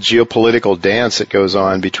whole geopolitical dance that goes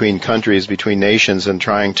on between countries, between nations, and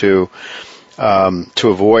trying to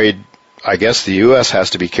avoid. I guess the U.S.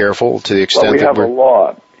 has to be careful to the extent that we have a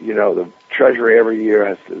law. The Treasury every year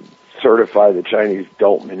has to certify the Chinese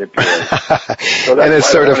don't manipulate. So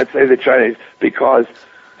that's why I want to say the Chinese, because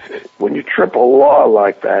when you trip a law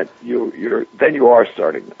like that, then you are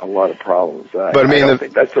starting a lot of problems. I don't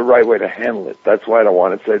think that's the right way to handle it. That's why I don't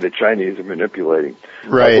want to say the Chinese are manipulating.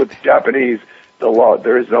 Right. But with the Japanese, the law,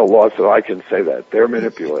 there is no law, so I can say that. They're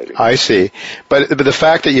manipulating. I see. But the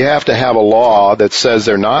fact that you have to have a law that says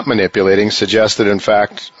they're not manipulating suggests that, in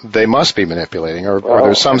fact, they must be manipulating, or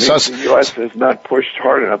there's some... The U.S. has not pushed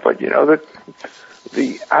hard enough, but,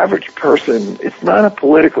 the average person, it's not a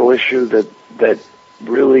political issue that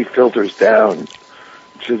really filters down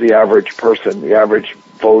to the average person, the average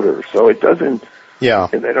voter. So it doesn't... Yeah.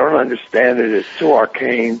 And they don't understand it. It's too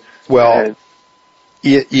arcane. Well...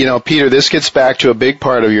 Peter, this gets back to a big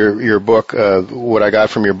part of your book, what I got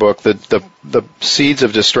from your book, the seeds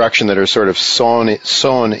of destruction that are sort of sown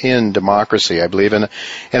in democracy, I believe. And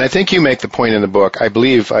I think you make the point in the book, I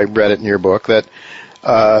believe I read it in your book, that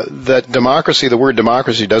democracy, the word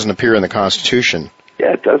democracy doesn't appear in the Constitution.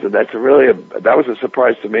 Yeah, it doesn't. That was a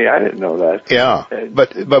surprise to me. I didn't know that. Yeah,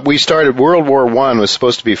 but we started, World War I was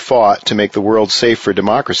supposed to be fought to make the world safe for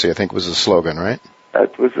democracy, I think was the slogan, right?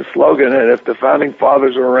 That was the slogan, and if the founding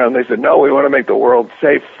fathers were around, they said, no, we want to make the world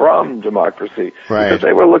safe from democracy. Right. Because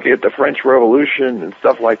they were looking at the French Revolution and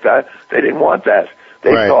stuff like that. They didn't want that.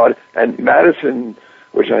 They thought, and Madison,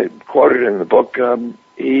 which I quoted in the book,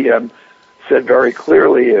 he said very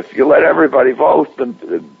clearly, if you let everybody vote,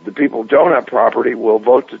 the people who don't have property will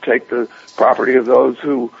vote to take the property of those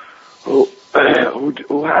who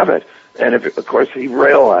have it. And of course, he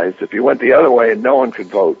realized if you went the other way and no one could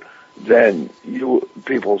vote, then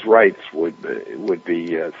people's rights would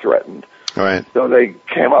be threatened. Right. So they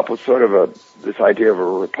came up with sort of this idea of a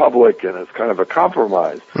republic, and it's kind of a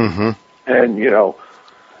compromise. Mm-hmm. And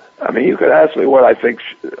you could ask me what I think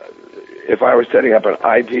if I was setting up an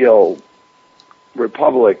ideal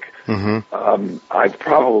republic. Mm-hmm. I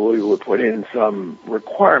probably would put in some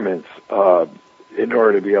requirements in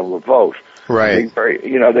order to be able to vote. Right.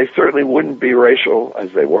 They certainly wouldn't be racial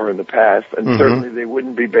as they were in the past, and mm-hmm. certainly they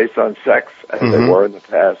wouldn't be based on sex as mm-hmm. they were in the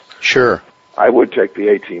past. Sure. I would take the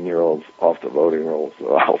 18-year-olds off the voting rolls,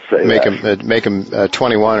 so I'll say make them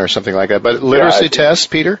 21 or something like that. But literacy tests,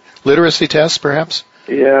 Peter? Literacy tests, perhaps?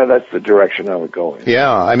 Yeah, that's the direction I would go in.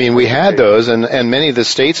 Yeah, I mean, we had those, and many of the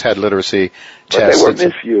states had literacy tests. But they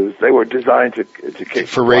were misused. They were designed to kick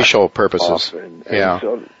for racial purposes. Off, and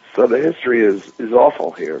so the history is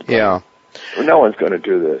awful here. Yeah. No one's going to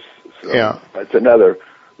do this. So yeah.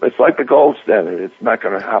 It's like the gold standard. It's not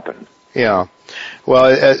going to happen. Yeah. Well,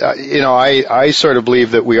 I sort of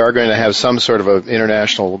believe that we are going to have some sort of an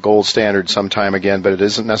international gold standard sometime again, but it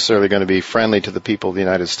isn't necessarily going to be friendly to the people of the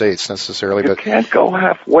United States necessarily. You can't go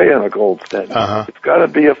halfway on a gold standard. Uh-huh. It's got to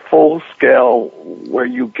be a full scale where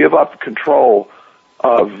you give up control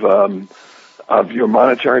of your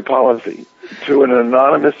monetary policy to an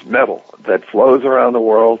anonymous metal that flows around the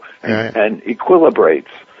world and equilibrates.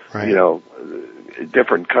 Right.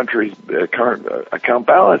 Different countries' current account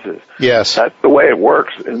balances. Yes. That's the way it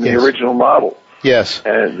works in the original model. Yes.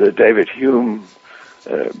 And the David Hume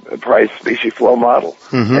price specie flow model.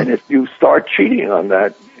 Mm-hmm. And if you start cheating on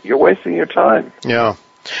that, you're wasting your time. Yeah.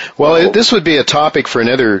 Well, this would be a topic for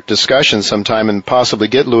another discussion sometime, and possibly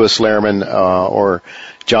get Louis Lehrman or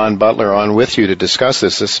John Butler on with you to discuss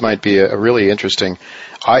this. This might be a really interesting.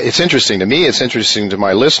 It's interesting to me. It's interesting to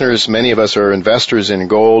my listeners. Many of us are investors in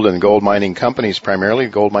gold and gold mining companies primarily.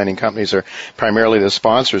 Gold mining companies are primarily the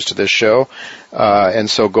sponsors to this show, and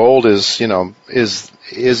so gold is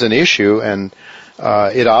an issue. And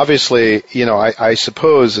it obviously, I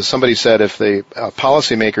suppose, as somebody said, if the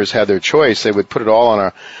policymakers had their choice, they would put it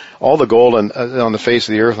all the gold on the face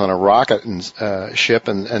of the earth on a rocket ship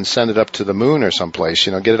and send it up to the moon or someplace.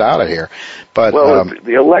 Get it out of here. But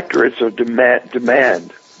the electorates are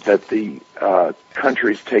demand that the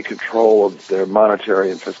countries take control of their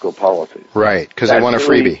monetary and fiscal policies. Right, because they want a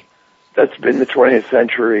freebie. That's been the 20th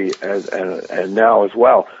century and now as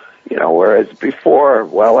well. Whereas before,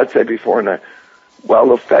 let's say before.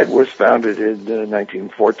 The Fed was founded in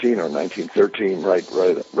 1914 or 1913,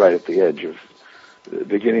 right at the edge of the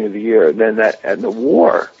beginning of the year. And then and the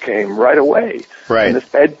war came right away. Right. And the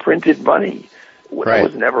Fed printed money. Right. It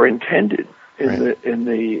was never intended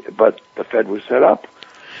but the Fed was set up.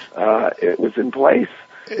 It was in place.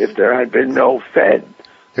 If there had been no Fed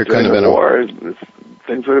during the war,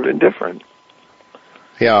 things would have been different.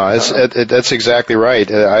 Yeah, that's exactly right.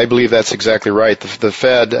 I believe that's exactly right. The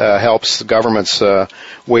Fed helps governments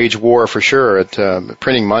wage war for sure at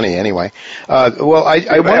printing money anyway. I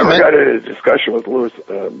never got a discussion with Louis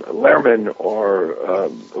Lehrman or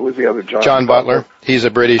who was the other John Butler. He's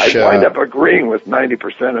a British. I wind up agreeing with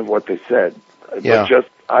 90% of what they said. Yeah. But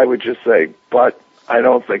I would just say, but I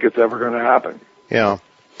don't think it's ever going to happen. Yeah.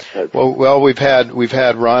 Well, we've had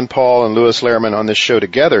Ron Paul and Louis Lehrman on this show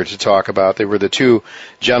together to talk about. They were the two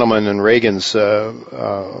gentlemen in Reagan's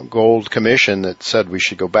Gold Commission that said we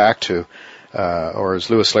should go back to, or as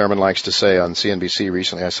Louis Lehrman likes to say on CNBC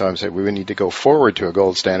recently, I saw him say we need to go forward to a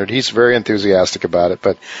gold standard. He's very enthusiastic about it,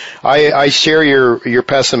 but I share your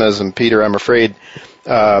pessimism, Peter. I'm afraid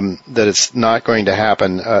that it's not going to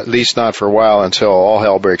happen, at least not for a while, until all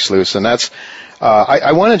hell breaks loose. And that's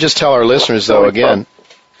I want to just tell our listeners though again.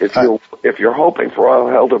 If you're hoping for all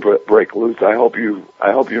hell to break loose, I hope you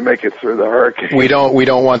make it through the hurricane. We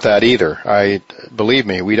don't want that either. Believe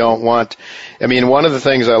me, we don't want. I mean, one of the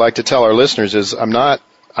things I like to tell our listeners is I'm not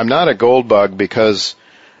a gold bug because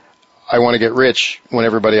I want to get rich when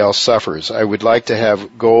everybody else suffers. I would like to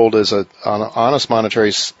have gold as an honest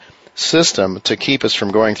monetary system to keep us from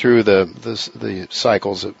going through the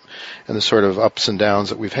cycles and the sort of ups and downs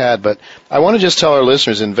that we've had. But I want to just tell our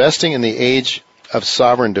listeners, investing in the age of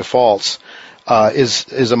sovereign defaults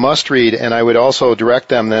is a must-read, and I would also direct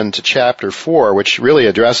them then to Chapter 4, which really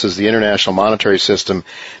addresses the international monetary system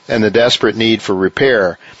and the desperate need for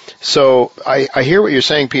repair. So I hear what you're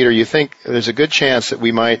saying, Peter. You think there's a good chance that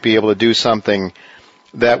we might be able to do something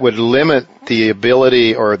that would limit the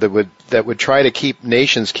ability, or that would try to keep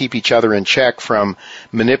nations keep each other in check from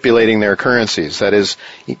manipulating their currencies. That is,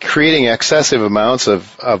 creating excessive amounts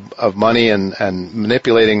of money and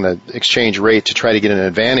manipulating the exchange rate to try to get an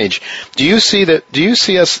advantage. Do you see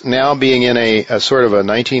us now being in a sort of a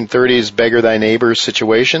 1930s beggar thy neighbor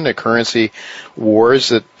situation, the currency wars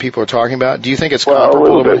that people are talking about? Do you think it's comparable? A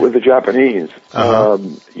little bit with the Japanese.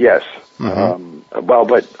 Yes. Mm-hmm.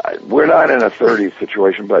 But we're not in a 30s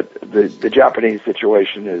situation, but the Japanese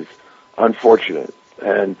situation is unfortunate.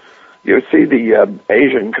 And you see the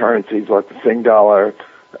Asian currencies like the Sing dollar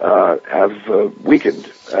have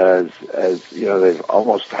weakened as you know, they've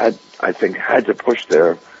almost had to push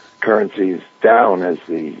their currencies down as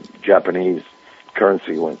the Japanese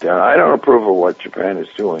currency went down. I don't approve of what Japan is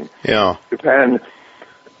doing. Yeah. Japan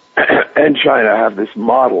and China have this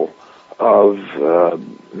model of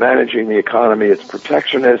managing the economy. It's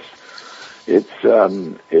protectionist.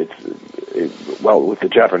 Well, with the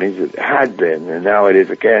Japanese it had been, and now it is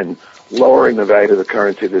again, lowering the value of the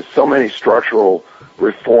currency. There's so many structural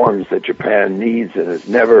reforms that Japan needs and has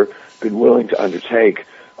never been willing to undertake.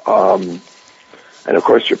 And of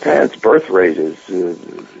course, Japan's birth rate is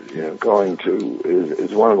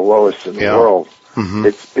one of the lowest in the world. Mm-hmm.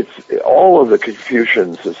 It's all of the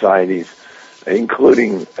Confucian societies,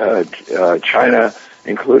 including China,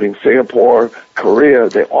 including Singapore, Korea,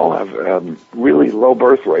 they all have really low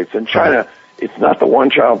birth rates. In China, it's not the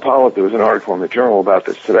one-child policy. There was an article in the Journal about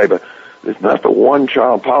this today, but it's not the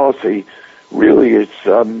one-child policy. Really, it's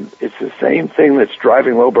the same thing that's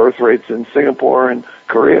driving low birth rates in Singapore and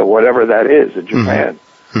Korea, whatever that is, in Japan.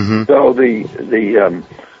 Mm-hmm. So the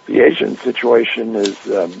Asian situation is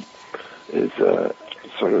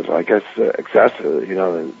sort of, I guess, excessive. You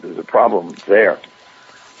know, there's a problem there.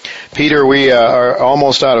 Peter, we are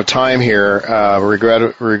almost out of time here,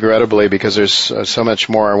 regrettably, because there's so much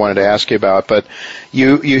more I wanted to ask you about. But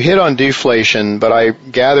you hit on deflation, but I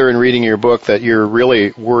gather in reading your book that you're really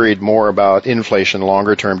worried more about inflation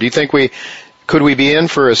longer term. Do you think could we be in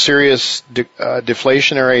for a serious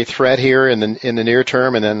deflationary threat here in the near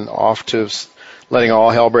term, and then off to letting all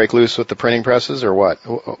hell break loose with the printing presses, or what?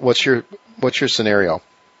 What's your scenario?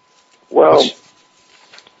 Well,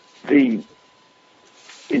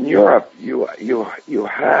 in Europe, you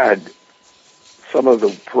had some of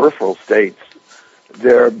the peripheral states,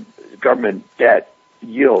 their government debt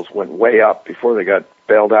yields went way up before they got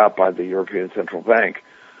bailed out by the European Central Bank.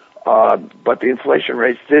 But the inflation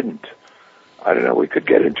rates didn't. I don't know, we could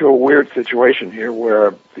get into a weird situation here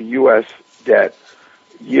where the U.S. debt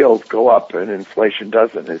yields go up and inflation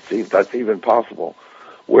doesn't. That's even possible.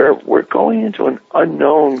 We're going into an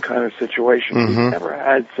unknown kind of situation. Mm-hmm. We've never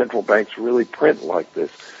had central banks really print like this.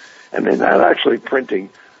 And they're not actually printing,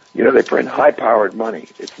 they print high-powered money.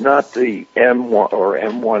 It's not the M1 or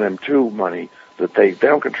M1, M2 money that they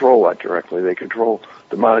don't control that directly. They control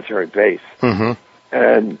the monetary base. Mm-hmm.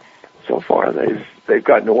 And so far they've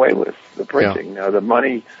gotten away with the printing. Yeah. Now the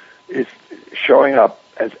money is showing up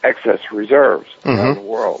as excess reserves around the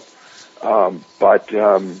world.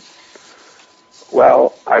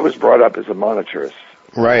 Well, I was brought up as a monetarist.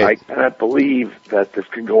 Right. I cannot believe that this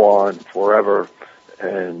can go on forever.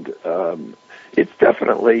 And it's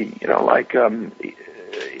definitely, like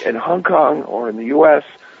in Hong Kong or in the U.S.,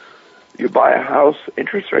 you buy a house,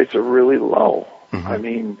 interest rates are really low. Mm-hmm. I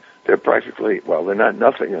mean, they're they're not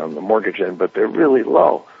nothing on the mortgage end, but they're really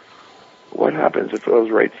low. What happens if those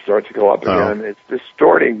rates start to go up again? It's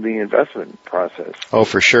distorting the investment process. Oh,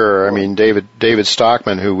 for sure. I mean, David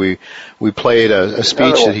Stockman, who we played a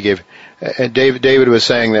speech that he gave. David was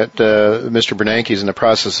saying that Mr. Bernanke is in the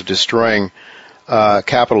process of destroying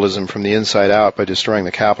capitalism from the inside out by destroying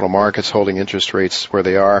the capital markets, holding interest rates where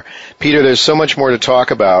they are. Peter, there's so much more to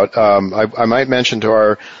talk about. I might mention to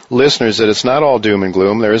our listeners that it's not all doom and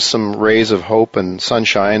gloom. There is some rays of hope and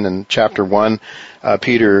sunshine. In Chapter 1,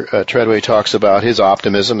 Peter Treadway talks about his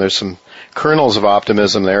optimism. There's some kernels of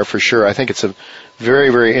optimism there for sure. I think it's a very,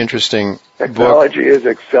 very interesting Technology book. Is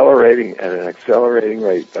accelerating at an accelerating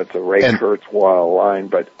rate. That's a Ray Kurzweil line,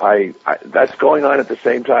 but that's going on at the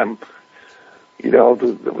same time. There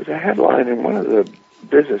was a headline in one of the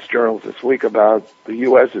business journals this week about the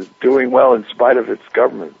U.S. is doing well in spite of its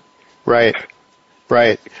government. Right.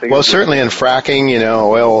 Well, certainly in fracking,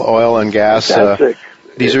 oil and gas.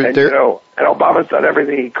 These are, and Obama's done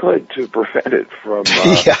everything he could to prevent it from.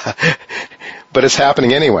 Yeah, but it's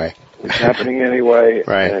happening anyway. It's happening anyway.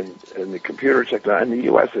 Right. And the computer technology, and the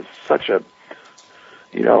U.S. is such a.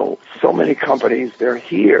 So many companies, they're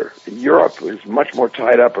here. Europe is much more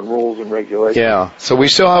tied up in rules and regulations. Yeah, so we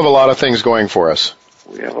still have a lot of things going for us.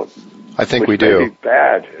 I think we do. May be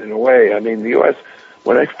bad in a way. I mean, the U.S.,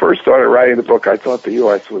 when I first started writing the book, I thought the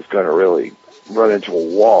U.S. was going to really run into a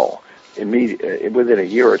wall within a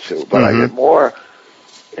year or two. But I get more,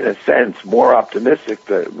 in a sense, more optimistic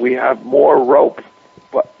that we have more rope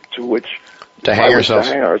to which to hang ourselves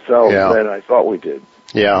than I thought we did.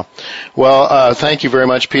 Yeah. Well, thank you very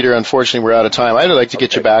much, Peter. Unfortunately, we're out of time. I'd like to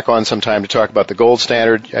get you back on sometime to talk about the gold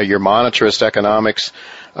standard, your monetarist economics,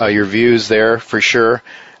 your views there for sure.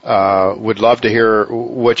 Would love to hear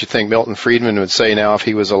what you think Milton Friedman would say now if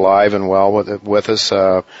he was alive and well with us.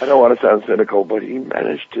 I don't want to sound cynical, but he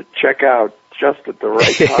managed to check out just at the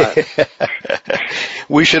right time.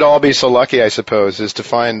 We should all be so lucky, I suppose, is to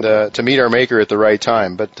find to meet our maker at the right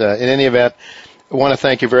time. But in any event, I want to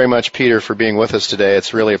thank you very much, Peter, for being with us today.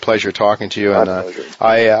 It's really a pleasure talking to you, and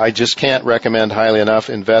I just can't recommend highly enough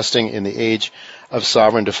Investing in the Age of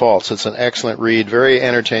Sovereign Defaults. It's an excellent read, very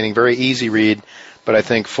entertaining, very easy read, but I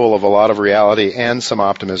think full of a lot of reality and some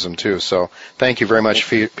optimism, too. So thank you very much,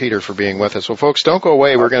 Peter, for being with us. Well, folks, don't go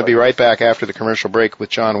away. We're going to be right back after the commercial break with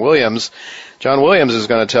John Williams. John Williams is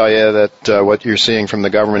going to tell you that what you're seeing from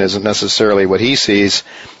the government isn't necessarily what he sees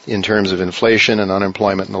in terms of inflation and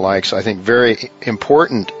unemployment and the like. So I think very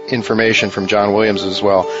important information from John Williams as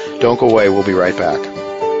well. Don't go away. We'll be right back.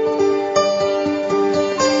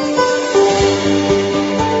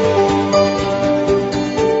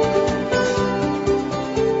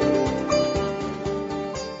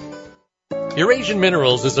 Eurasian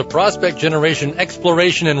Minerals is a prospect generation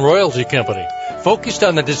exploration and royalty company focused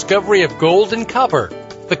on the discovery of gold and copper.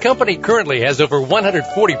 The company currently has over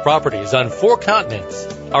 140 properties on 4 continents.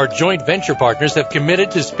 Our joint venture partners have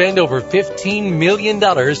committed to spend over $15 million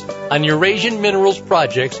on Eurasian Minerals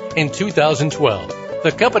projects in 2012.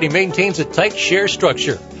 The company maintains a tight share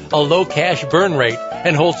structure, a low cash burn rate,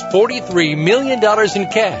 and holds $43 million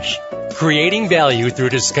in cash, creating value through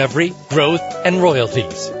discovery, growth, and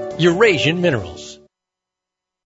royalties. Eurasian Minerals.